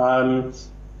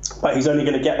 But he's only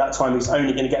going to get that time. He's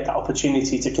only going to get that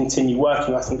opportunity to continue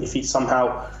working. I think if he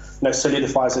somehow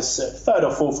solidifies us, third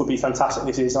or fourth would be fantastic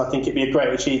this season. I think it'd be a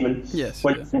great achievement. Yes.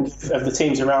 When you think of the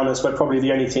teams around us, we're probably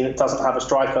the only team that doesn't have a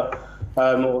striker,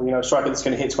 or a striker that's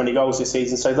going to hit 20 goals this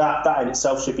season. So that in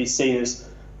itself should be seen as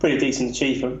a pretty decent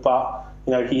achievement. But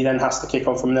he then has to kick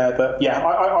on from there. But yeah,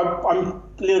 I'm a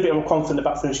little bit more confident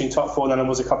about finishing top 4 than I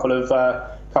was a couple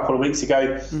of weeks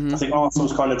ago. I think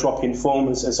Arsenal's kind of drop in form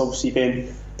has obviously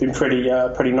been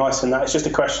pretty nice, and that it's just a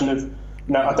question of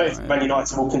I don't think Man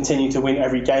United will continue to win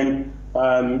every game.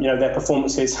 Their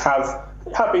performances have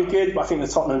been good, but I think the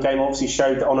Tottenham game obviously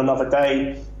showed that on another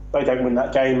day they don't win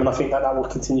that game, and I think that will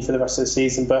continue for the rest of the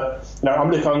season. But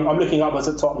I'm looking upwards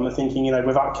at Tottenham and thinking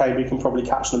without Kane we can probably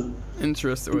catch them.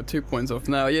 Interesting. We're 2 points off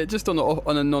now. Yeah, just on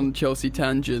a non-Chelsea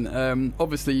tangent.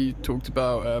 Obviously, you talked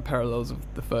about parallels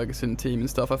of the Ferguson team and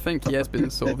stuff. I think he has been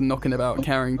sort of knocking about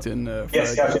Carrington.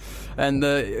 Yes. And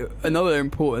another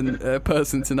important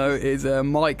person to note is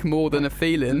Mike More Than a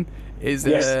Feeling. He's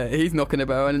knocking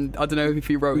about, and I don't know if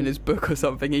he wrote in his book or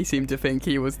something. He seemed to think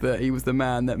he was the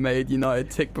man that made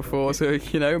United tick before. So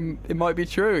it might be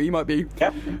true. He might be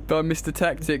Mr.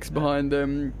 Tactics behind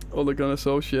Ole Gunnar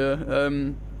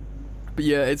Solskjaer. But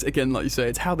yeah, it's again like you say,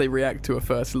 it's how they react to a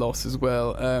first loss as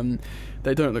well.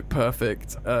 they don't look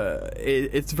perfect.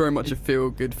 It's very much a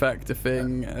feel-good factor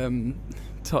thing.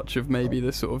 Touch of maybe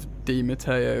the sort of Di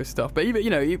Matteo stuff, but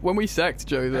even when we sacked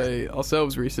Jose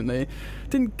ourselves recently,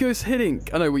 didn't Gus Hiddink?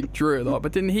 I know we drew a lot,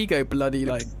 but didn't he go bloody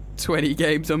 20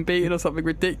 games unbeaten or something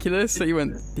ridiculous? So he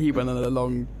went on a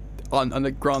long.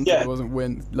 And granted, it wasn't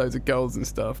win loads of goals and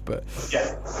stuff, but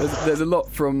there's a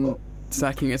lot from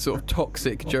sacking a sort of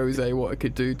toxic Jose, what it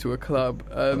could do to a club.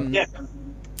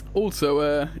 Also,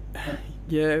 I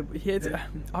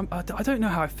don't know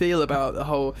how I feel about the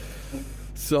whole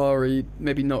Sarri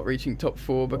maybe not reaching top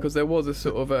 4, because there was a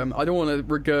sort of I don't want to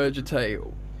regurgitate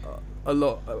a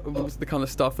lot of the kind of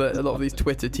stuff that a lot of these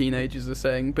Twitter teenagers are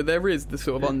saying, but there is the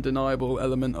sort of undeniable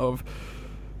element of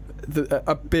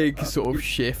a big sort of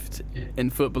shift in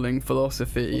footballing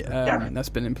philosophy that's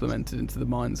been implemented into the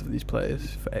minds of these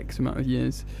players for X amount of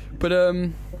years. But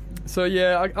so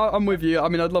yeah, I'm with you. I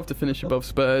mean, I'd love to finish above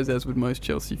Spurs, as would most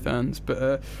Chelsea fans,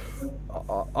 but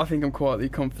I think I'm quietly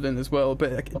confident as well.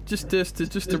 But just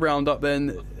to round up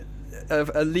then,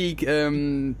 a league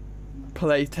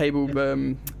play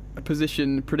table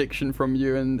position prediction from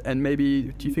you, and maybe,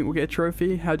 do you think we'll get a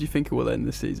trophy? How do you think it will end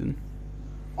this season?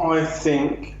 I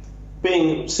think,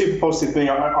 being super positive,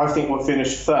 I think we'll finish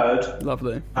 3rd.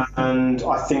 Lovely. And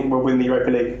I think we'll win the Europa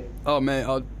League. Oh mate,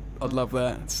 I'd love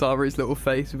that. Sarri's little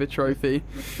face with a trophy.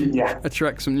 Yeah.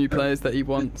 Attract some new players that he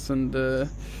wants, and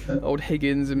old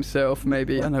Higgins himself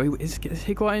maybe. I know, is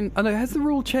Higuain. I know, has the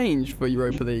rule changed for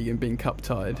Europa League and being cup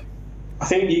tied? I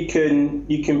think you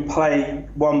can play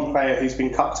one player who's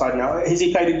been cup tied now. Did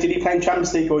he play in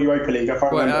Champions League or Europa League? I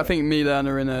can't remember. I think Milan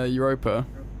are in Europa.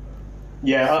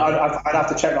 Yeah, I'd have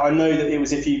to check. I know that it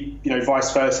was if you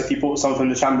vice versa. If you bought someone from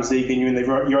the Champions League and you're in the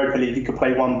Europa League, you could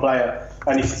play one player.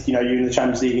 And if you're in the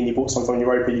Champions League and you bought someone from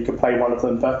Europa, you could play one of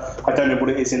them. But I don't know what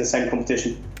it is in the same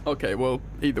competition. Okay, well,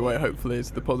 either way, hopefully it's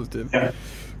the positive. Yeah.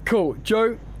 Cool.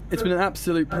 Joe, it's been an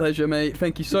absolute pleasure, mate.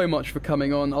 Thank you so much for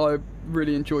coming on. I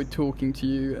really enjoyed talking to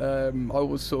you. I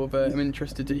was sort of am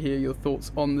interested to hear your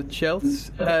thoughts on the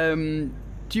Chelsea.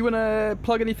 Do you want to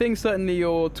plug anything? Certainly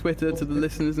your Twitter to the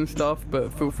listeners and stuff,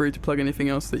 but feel free to plug anything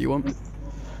else that you want.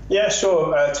 Yeah,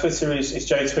 sure. Twitter is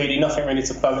Joe Tweedy. Nothing really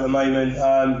to plug at the moment.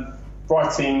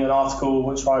 Writing an article,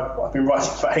 which I've been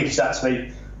writing for ages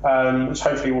actually, which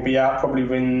hopefully will be out probably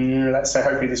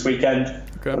hopefully this weekend.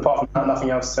 Okay. Apart from that, nothing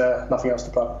else to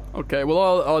plug. Okay,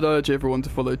 well I'd urge everyone to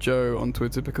follow Joe on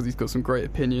Twitter, because he's got some great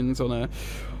opinions on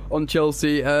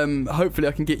Chelsea. Hopefully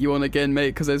I can get you on again, mate,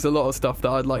 because there's a lot of stuff that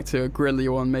I'd like to grill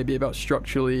you on, maybe about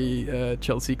structurally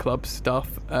Chelsea club stuff.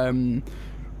 But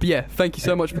yeah, thank you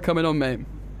so much for coming on, mate.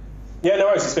 Yeah, no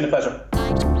worries, it's been a pleasure.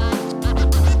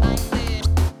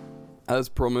 As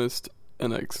promised,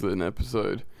 an excellent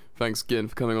episode. Thanks again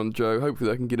for coming on, Joe. Hopefully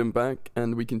I can get him back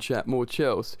and we can chat more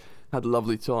Chelsea. Had a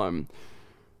lovely time.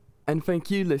 And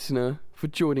thank you, listener, for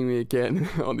joining me again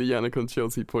on the Yannick on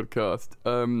Chelsea podcast.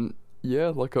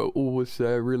 Yeah, like I always say,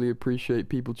 I really appreciate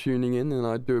people tuning in, and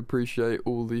I do appreciate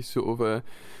all these sort of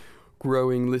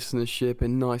growing listenership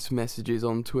and nice messages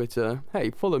on Twitter. Hey,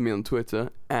 follow me on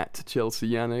Twitter,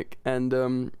 @ChelseaYannick.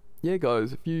 And yeah,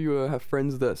 guys, if you have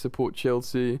friends that support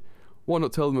Chelsea, why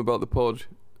not tell them about the pod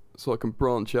so I can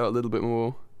branch out a little bit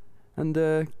more? And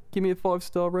give me a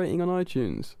 5-star rating on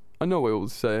iTunes. I know I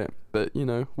always say it, but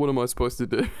what am I supposed to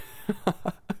do?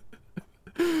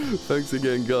 Thanks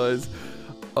again, guys.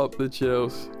 Up the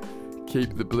Chelsea,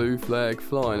 keep the blue flag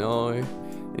flying high,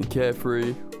 and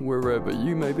carefree wherever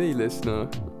you may be, listener.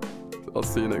 I'll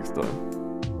see you next time.